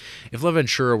again. If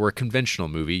L'Avventura were a conventional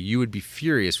movie, you would be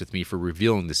furious with me for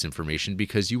revealing this information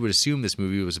because you would assume this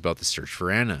movie was about the search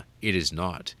for Anna. It is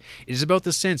not. It is about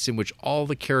the sense in which all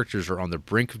the characters are on the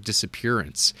brink of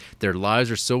disappearance. Their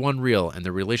lives are so unreal and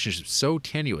their relationships so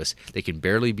tenuous they can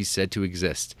barely be said to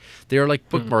exist. They are like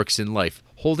bookmarks in life,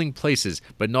 holding places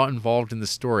but not involved in the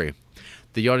story.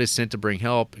 The yacht is sent to bring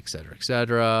help, etc.,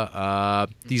 etc.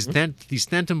 These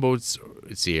phantom boats,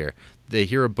 let's see here. They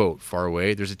hear a boat far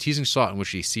away. There's a teasing shot in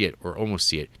which they see it, or almost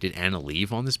see it. Did Anna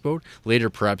leave on this boat? Later,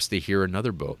 perhaps they hear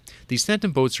another boat. These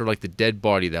phantom boats are like the dead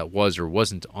body that was or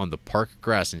wasn't on the park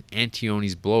grass in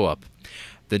Antonioni's blow-up.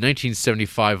 The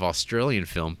 1975 Australian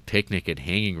film Picnic at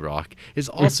Hanging Rock is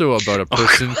also about a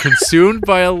person consumed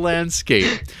by a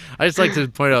landscape. I just like to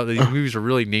point out that these movies are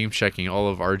really name-checking all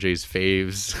of RJ's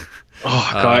faves. Oh,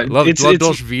 God. La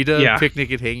Dolce Vita,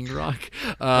 Picnic at Hanging Rock.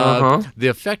 The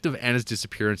effect of Anna's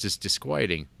disappearance is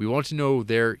disquieting. We want to know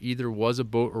there either was a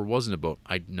boat or wasn't a boat.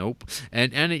 Nope.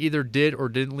 And Anna either did or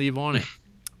didn't leave on it.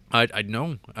 I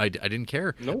didn't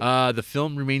care. Nope. The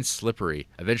film remains slippery.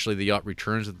 Eventually, the yacht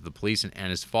returns with the police and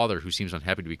Anna's father, who seems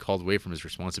unhappy to be called away from his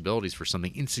responsibilities for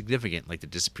something insignificant like the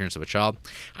disappearance of a child.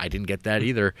 I didn't get that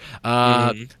either.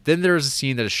 Then there is a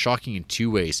scene that is shocking in two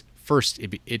ways. First,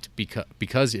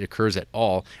 because it occurs at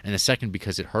all, and the second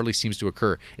because it hardly seems to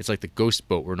occur. It's like the ghost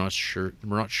boat we're not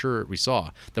sure we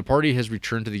saw. The party has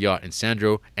returned to the yacht, and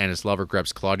Sandro and his lover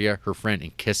grabs Claudia, her friend,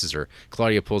 and kisses her.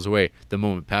 Claudia pulls away. The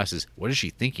moment passes. What is she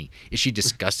thinking? Is she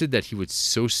disgusted that he would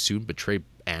so soon betray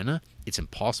Anna? It's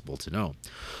impossible to know.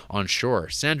 On shore,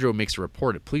 Sandro makes a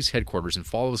report at police headquarters and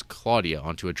follows Claudia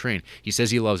onto a train. He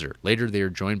says he loves her. Later, they are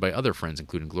joined by other friends,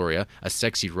 including Gloria, a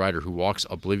sexy rider who walks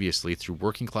obliviously through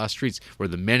working-class streets where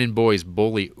the men and boys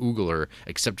boldly ogle her,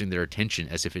 accepting their attention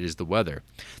as if it is the weather.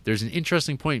 There's an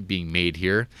interesting point being made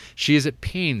here. She is at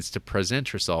pains to present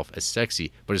herself as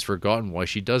sexy, but has forgotten why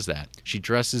she does that. She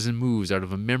dresses and moves out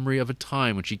of a memory of a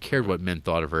time when she cared what men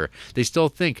thought of her. They still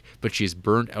think, but she has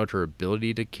burned out her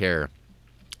ability to care.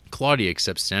 Claudia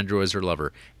accepts Sandro as her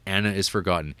lover. Anna is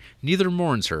forgotten. Neither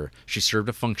mourns her. She served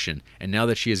a function, and now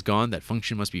that she is gone, that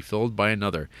function must be filled by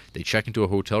another. They check into a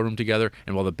hotel room together,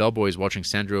 and while the bellboy is watching,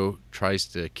 Sandro tries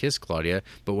to kiss Claudia,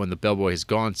 but when the bellboy is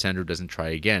gone, Sandro doesn't try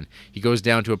again. He goes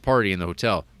down to a party in the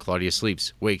hotel. Claudia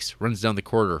sleeps, wakes, runs down the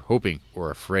corridor, hoping,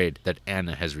 or afraid, that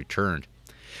Anna has returned.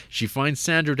 She finds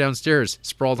Sandro downstairs,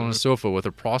 sprawled on a sofa with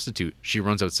a prostitute. She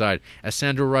runs outside. As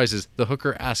Sandro rises, the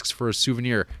hooker asks for a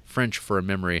souvenir, French for a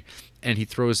memory, and he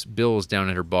throws bills down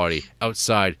at her body.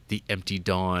 Outside, the empty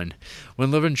dawn.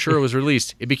 When L'Avventura was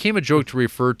released, it became a joke to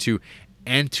refer to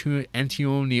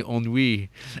Antonioni Ennui.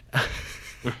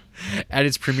 At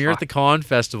its premiere at the Cannes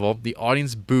Festival, the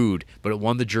audience booed, but it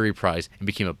won the jury prize and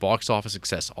became a box office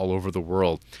success all over the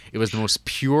world. It was the most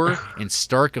pure and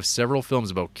stark of several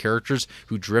films about characters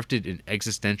who drifted in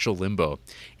existential limbo.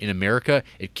 In America,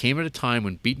 it came at a time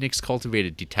when beatniks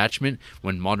cultivated detachment,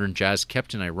 when modern jazz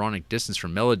kept an ironic distance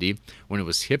from melody, when it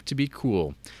was hip to be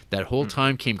cool. That whole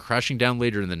time came crashing down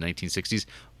later in the 1960s,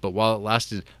 but while it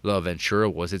lasted,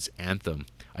 L'Avventura was its anthem.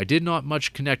 I did not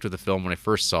much connect with the film when I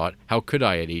first saw it. How could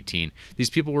I at 18? These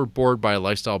people were bored by a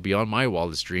lifestyle beyond my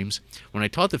wildest dreams. When I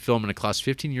taught the film in a class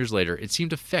 15 years later, it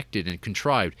seemed affected and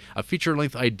contrived, a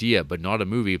feature-length idea, but not a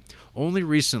movie. Only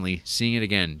recently, seeing it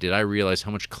again, did I realize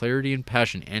how much clarity and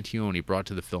passion Antonioni brought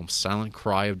to the film's silent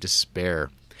cry of despair.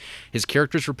 His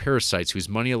characters were parasites whose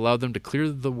money allowed them to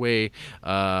clear away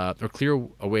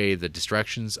the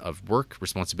distractions of work,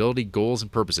 responsibility, goals,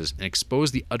 and purposes, and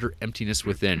expose the utter emptiness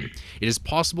within. It is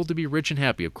possible to be rich and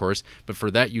happy, of course, but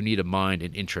for that you need a mind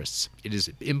and interests. It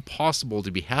is impossible to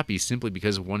be happy simply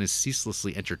because one is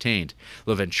ceaselessly entertained.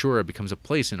 L'Avventura becomes a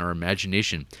place in our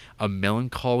imagination, a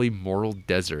melancholy moral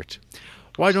desert.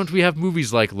 Why don't we have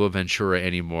movies like L'Avventura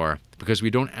anymore? Because we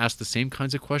don't ask the same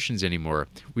kinds of questions anymore.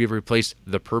 We have replaced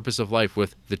the purpose of life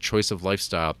with the choice of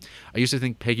lifestyle. I used to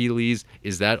think Peggy Lee's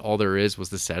Is That All There Is was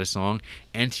the saddest song.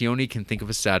 Antonioni can think of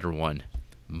a sadder one.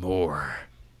 More.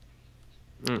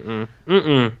 No,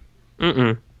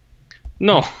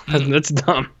 that's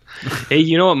dumb. Hey,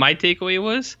 you know what my takeaway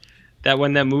was? That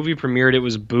when that movie premiered, it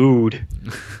was booed.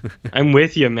 I'm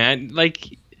with you, man.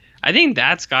 Like, I think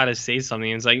that's got to say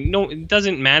something. It's like, no, it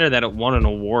doesn't matter that it won an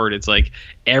award. It's like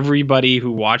everybody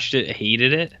who watched it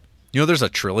hated it. You know, there's a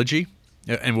trilogy,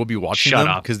 and we'll be watching Shut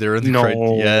them up. because they're in the No.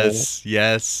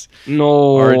 Yes.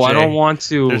 No, RJ, I don't want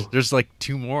to. There's like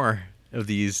 2 more of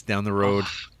these down the road.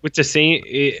 With the same,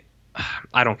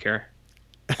 I don't care.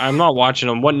 I'm not watching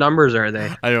them. What numbers are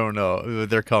they? I don't know.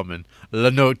 They're coming.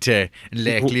 La Notte,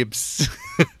 L'Eclipse.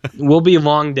 We'll be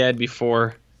long dead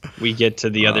before we get to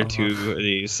the other 2 of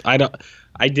these. I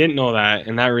didn't know that,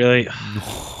 and that really.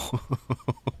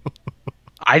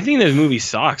 I think this movie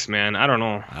sucks, man. I don't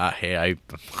know. Hey, I'm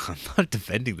not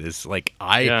defending this. Like,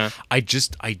 I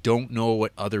don't know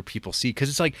what other people see, because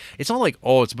it's not like,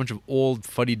 oh, it's a bunch of old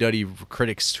fuddy-duddy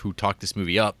critics who talk this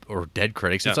movie up, or dead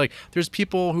critics. Yeah. It's like there's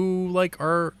people who like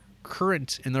are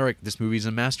current, and they're like, this movie's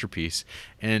a masterpiece,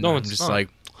 and No, I'm it's just not. like,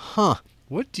 huh.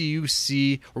 What do you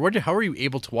see, or how are you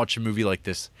able to watch a movie like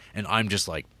this? And I'm just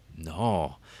like,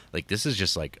 no, like this is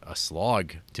just like a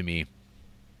slog to me.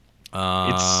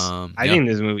 I think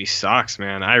this movie sucks,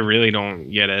 man. I really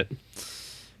don't get it.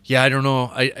 Yeah, I don't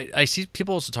know. I see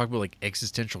people also talk about like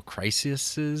existential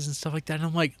crises and stuff like that, and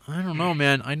I'm like, I don't know,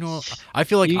 man. I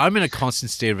feel like I'm in a constant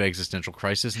state of existential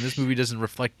crisis, and this movie doesn't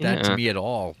reflect that to me at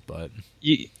all. But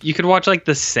you could watch like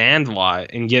The Sandlot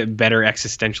and get better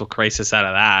existential crisis out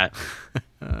of that.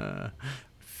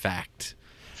 Fact.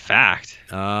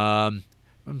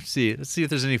 Let's see if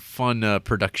there's any fun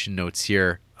production notes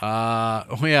here.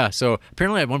 So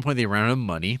apparently at one point they ran out of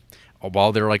money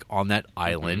while they were like on that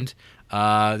island.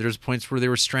 There's points where they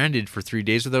were stranded for 3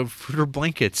 days without food or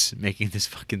blankets making this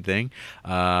fucking thing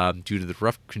due to the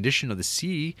rough condition of the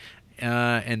sea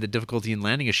and the difficulty in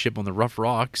landing a ship on the rough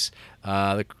rocks.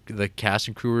 The cast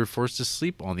and crew were forced to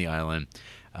sleep on the island.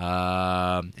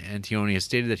 Antonioni has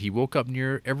stated that he woke up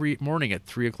near every morning at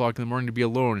 3 o'clock in the morning to be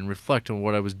alone and reflect on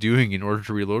what I was doing in order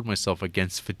to reload myself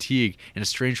against fatigue and a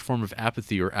strange form of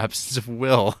apathy or absence of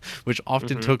will, which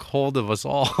often took hold of us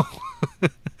all.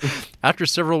 After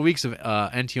several weeks of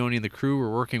Antonioni and the crew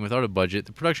were working without a budget,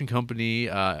 the production company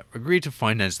agreed to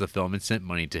finance the film and sent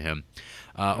money to him.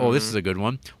 This is a good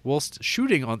one. Whilst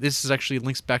shooting on this is actually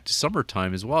links back to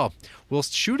summertime as well.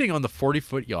 Whilst shooting on the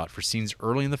 40-foot yacht for scenes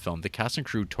early in the film, the cast and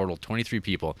crew totaled 23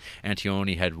 people.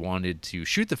 Antonioni had wanted to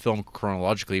shoot the film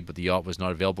chronologically, but the yacht was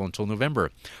not available until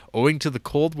November. Owing to the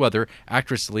cold weather,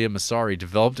 actress Leah Massari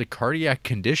developed a cardiac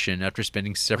condition after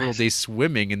spending several days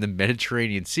swimming in the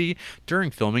Mediterranean Sea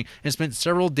during filming and spent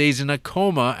several days in a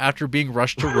coma after being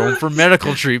rushed to Rome for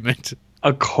medical treatment.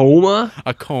 A coma?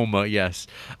 A coma, yes.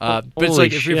 But it's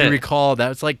like, if you recall, that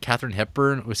was like Katharine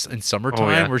Hepburn was in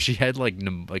Summertime, where she had like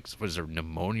was there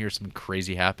pneumonia or something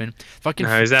crazy happen? Fucking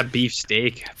is that beef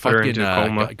steak? Fucking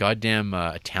goddamn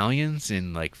Italians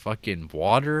in like fucking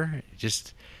water.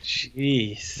 Just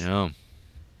jeez. No.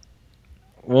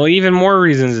 Well, even more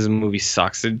reasons this movie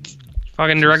sucks. The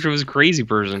fucking director was a crazy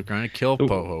person. Trying to kill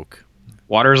Pohoke.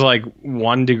 Water's like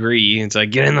 1 degree. It's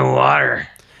like, get in the water.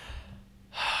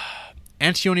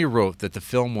 Antonioni wrote that the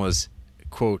film was,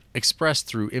 quote, expressed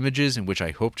through images in which I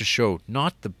hope to show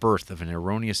not the birth of an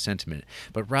erroneous sentiment,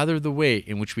 but rather the way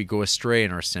in which we go astray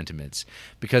in our sentiments.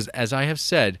 Because, as I have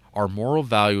said, our moral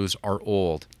values are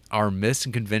old, our myths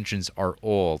and conventions are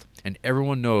old, and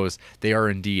everyone knows they are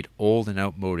indeed old and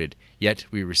outmoded, yet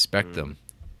we respect them,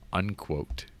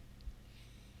 unquote.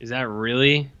 Is that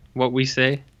really what we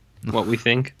say? What we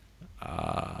think?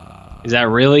 Is that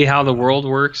really how the world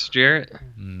works, Jarrett?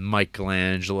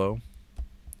 Michelangelo.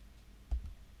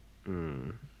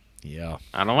 Yeah.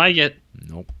 I don't like it.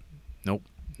 Nope.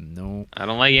 I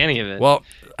don't like any of it. Well,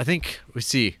 I think we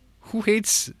see who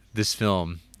hates this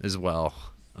film as well.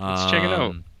 Let's check it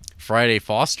out. Friday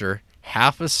Foster,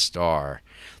 0.5 star.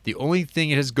 The only thing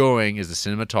it has going is the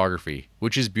cinematography,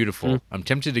 which is beautiful. I'm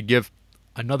tempted to give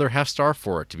another 0.5 star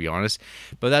for it, to be honest,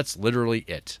 but that's literally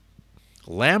it.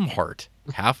 Lambheart,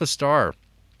 0.5 star.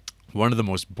 One of the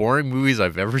most boring movies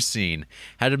I've ever seen.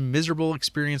 Had a miserable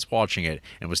experience watching it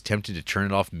and was tempted to turn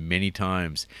it off many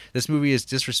times. This movie is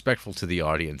disrespectful to the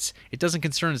audience. It doesn't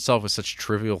concern itself with such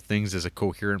trivial things as a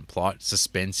coherent plot,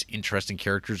 suspense, interesting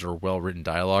characters, or well-written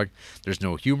dialogue. There's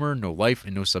no humor, no life,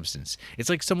 and no substance. It's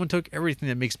like someone took everything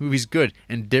that makes movies good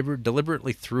and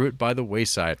deliberately threw it by the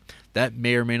wayside. That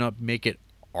may or may not make it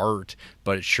art,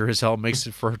 but it sure as hell makes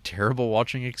it for a terrible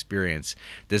watching experience.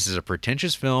 This is a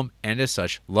pretentious film, and as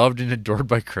such, loved and adored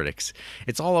by critics.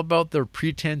 It's all about their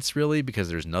pretense, really, because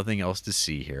there's nothing else to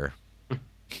see here.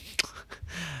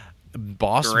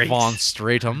 Boss Great. von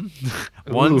Stratum,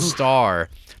 1 star.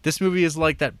 This movie is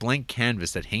like that blank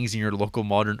canvas that hangs in your local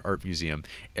modern art museum.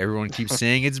 Everyone keeps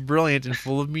saying it's brilliant and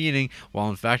full of meaning,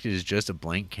 while in fact it is just a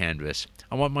blank canvas.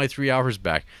 I want my 3 hours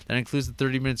back. That includes the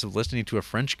 30 minutes of listening to a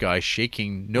French guy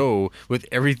shaking no with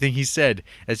everything he said,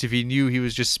 as if he knew he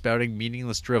was just spouting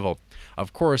meaningless drivel.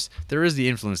 Of course, there is the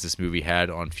influence this movie had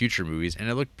on future movies, and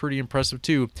it looked pretty impressive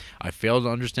too. I fail to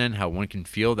understand how one can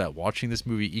feel that watching this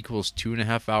movie equals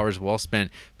 2.5 hours well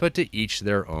spent, but to each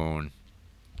their own.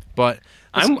 But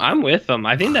I'm with them.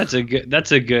 I think that's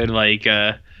a good like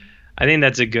I think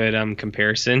that's a good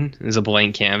comparison. Is a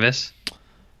blank canvas.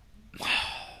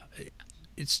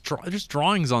 There's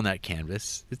drawings on that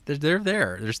canvas. They're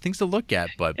there. There's things to look at,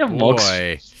 but it looks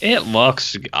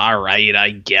all right,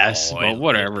 I guess. But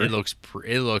whatever. It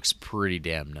looks pretty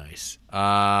damn nice.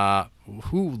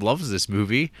 Who loves this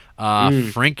movie?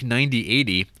 Frank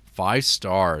 9080, 5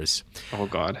 stars. Oh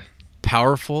God.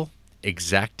 Powerful,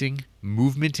 exacting,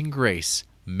 movement and grace,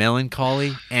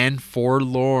 melancholy, and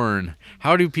forlorn.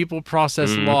 How do people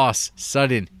process loss?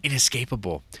 Sudden,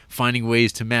 inescapable. Finding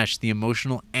ways to match the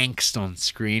emotional angst on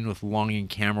screen with longing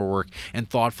camera work and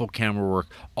thoughtful camera work,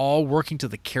 all working to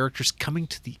the characters coming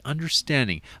to the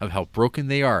understanding of how broken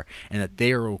they are and that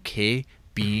they are okay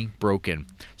being broken.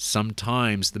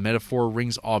 Sometimes the metaphor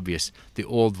rings obvious, the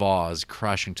old vase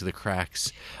crashing to the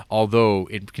cracks, although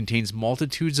it contains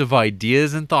multitudes of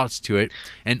ideas and thoughts to it,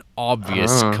 and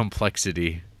obvious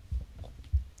complexity.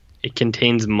 It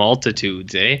contains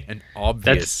multitudes, eh? An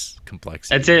obvious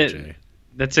complexity. That's it. Jay.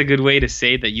 That's a good way to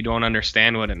say that you don't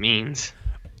understand what it means.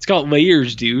 It's got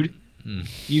layers, dude. Do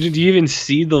you even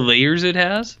see the layers it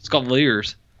has? It's got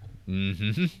layers.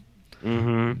 Yeah,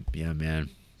 man.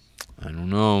 I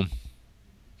don't know,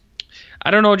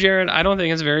 Jared. I don't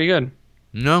think it's very good.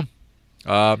 No.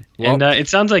 And it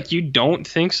sounds like you don't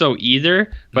think so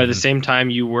either, but at the same time,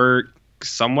 you were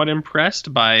somewhat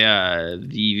impressed by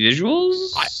the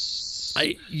visuals.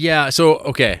 So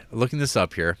okay, looking this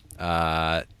up here,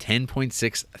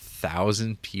 10.6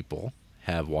 thousand people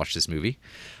have watched this movie.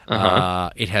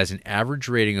 It has an average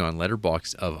rating on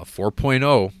Letterboxd of a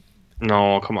 4.0.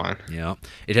 No, come on. Yeah,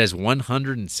 it has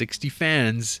 160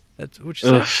 fans. Which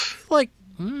is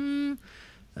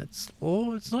that's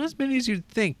it's not as many as you'd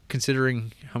think,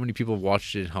 considering how many people have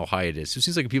watched it and how high it is. So it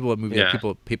seems like a movie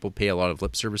that people pay a lot of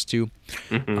lip service to.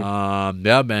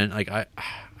 Yeah, man. Like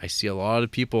I see a lot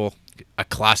of people. A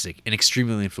classic and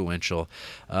extremely influential.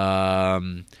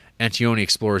 Antonioni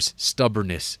explores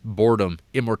stubbornness, boredom,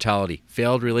 immortality,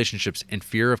 failed relationships, and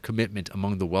fear of commitment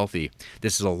among the wealthy.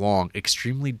 This is a long,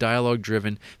 extremely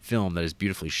dialogue-driven film that is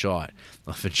beautifully shot.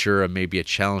 Ventura may be a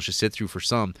challenge to sit through for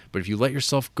some, but if you let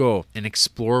yourself go and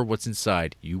explore what's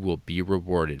inside, you will be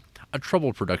rewarded. A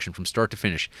troubled production from start to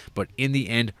finish, but in the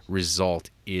end,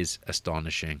 result is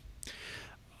astonishing.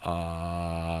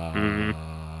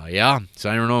 Yeah,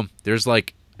 so I don't know. There's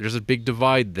a big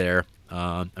divide there.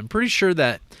 I'm pretty sure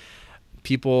that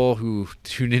people who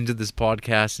tune into this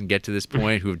podcast and get to this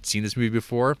point who have seen this movie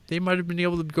before, they might have been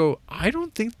able to go, I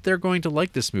don't think they're going to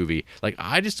like this movie. Like,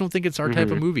 I just don't think it's our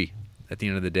type of movie at the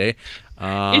end of the day.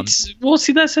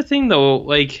 See, that's the thing though.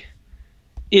 Like,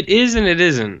 it is and it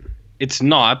isn't. It's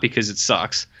not because it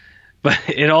sucks, but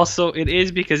it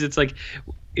is because it's like,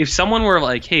 if someone were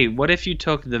like, hey, what if you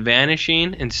took The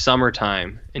Vanishing and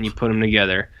Summertime and you put them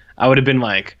together? I would have been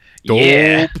like,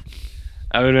 yeah.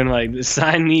 I would have been like,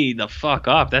 sign me the fuck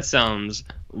up. That sounds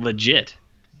legit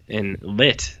and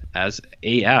lit as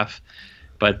AF.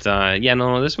 But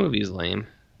no, this movie is lame.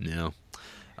 No.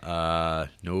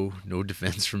 No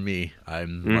defense from me.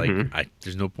 I'm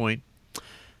there's no point.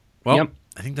 Well,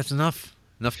 I think that's enough.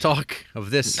 Enough talk of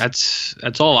this. That's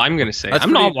all I'm gonna say.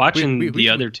 I'm not watching the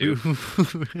other two.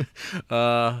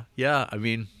 Yeah, I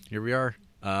mean, here we are.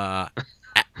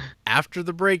 After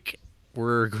the break,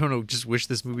 we're gonna just wish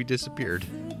this movie disappeared.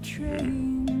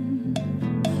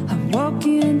 I'm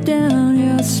walking down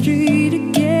your street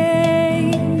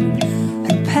again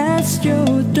and past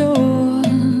your door,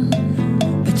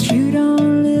 but you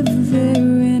don't live there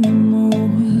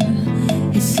anymore.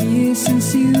 It's years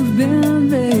since you've been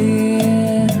there.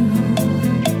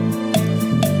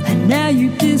 Now you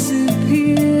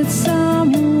disappeared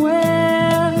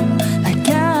somewhere, like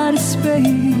out of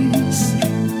space.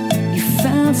 You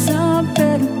found some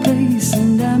better place,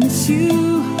 and I miss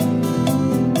you.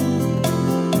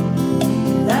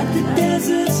 Like the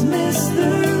deserts miss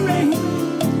the rain,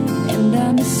 and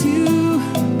I miss you.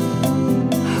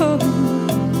 Oh,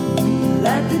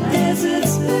 like the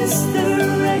deserts miss the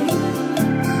rain.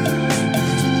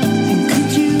 And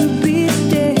could you be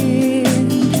dead?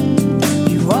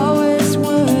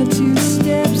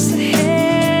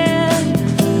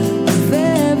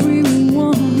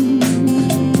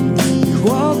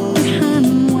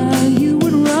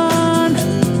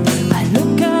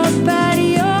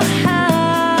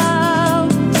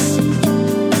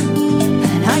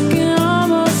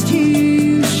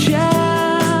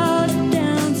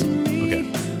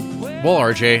 Well,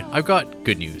 RJ, I've got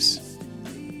good news.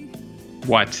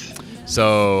 What?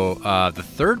 So, the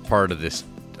third part of this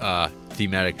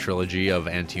thematic trilogy of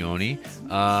Antonioni,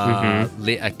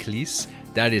 Les Eclipses,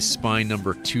 that is spine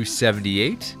number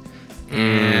 278.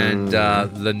 And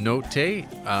Le Note,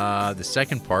 the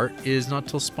second part, is not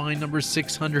till spine number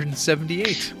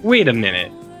 678. Wait a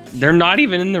minute. They're not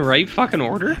even in the right fucking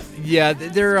order? Yeah,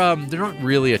 they're not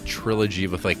really a trilogy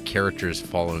with like characters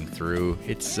following through.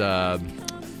 It's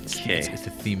it's a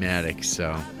thematic,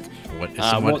 so well,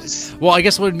 I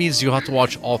guess what it means is you'll have to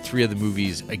watch all three of the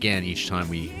movies again each time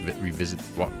we revisit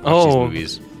watch these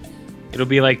movies. It'll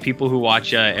be like people who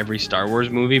watch every Star Wars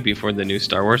movie before the new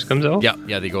Star Wars comes out?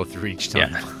 Yeah, they go through each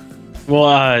time. Yeah.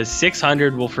 Well,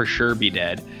 600 will for sure be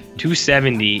dead.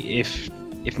 270, if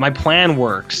my plan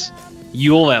works,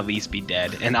 you'll at least be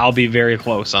dead, and I'll be very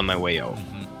close on my way out.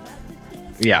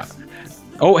 Yeah.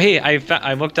 Oh, hey,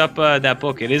 I looked up that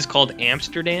book. It is called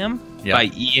Amsterdam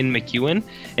by Ian McEwan,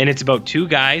 and it's about two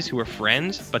guys who are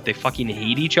friends, but they fucking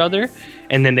hate each other,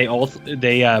 and then they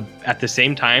at the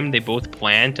same time they both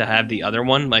plan to have the other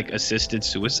one like assisted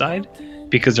suicide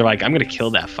because they're like, I'm gonna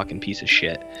kill that fucking piece of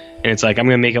shit, and it's like I'm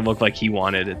gonna make it look like he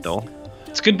wanted it though.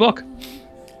 It's a good book.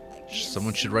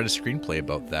 Someone should write a screenplay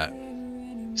about that.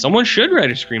 Someone should write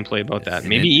a screenplay about that.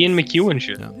 Maybe Ian McEwan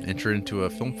should. Enter into a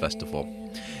film festival.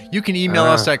 You can email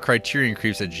us at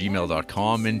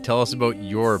criterioncreeps@gmail.com and tell us about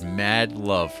your mad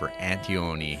love for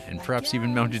Antonioni and perhaps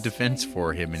even mount a defense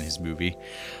for him in his movie.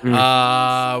 We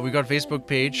got a Facebook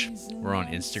page. We're on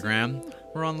Instagram.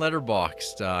 We're on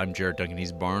Letterboxd. I'm Jared Duncan.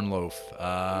 He's Barnloaf.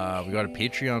 We got a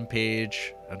Patreon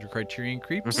page under Criterion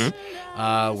Creeps. We're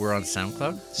on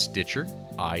SoundCloud, Stitcher,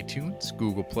 iTunes,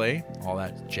 Google Play, all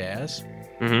that jazz.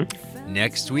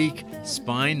 Next week,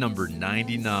 Spine number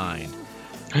 99.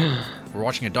 We're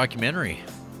watching a documentary.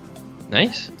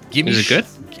 Nice. Is it good?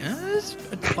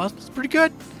 It's pretty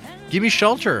good. Give Me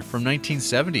Shelter from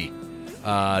 1970.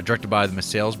 Directed by the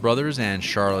Massales brothers and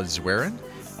Charlotte Zwerin.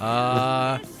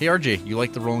 Hey RJ, you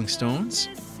like the Rolling Stones?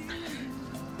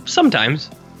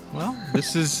 Sometimes. Well,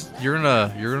 this is you're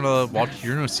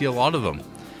gonna see a lot of them.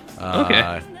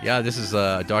 Okay. Yeah, this is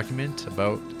a document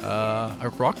about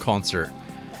a rock concert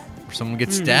where someone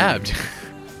gets stabbed.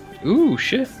 Ooh,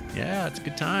 shit. Yeah, it's a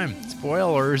good time.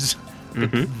 Spoilers.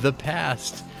 The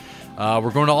past. We're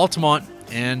going to Altamont,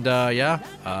 and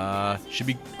should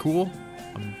be cool.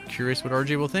 I'm curious what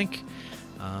RJ will think.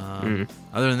 Other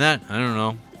than that, I don't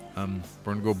know.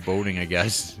 We're gonna go boating, I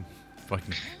guess.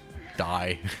 Fucking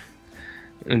die.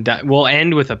 And we'll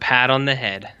end with a pat on the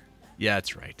head. Yeah,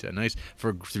 that's right. Nice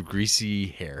for greasy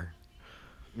hair.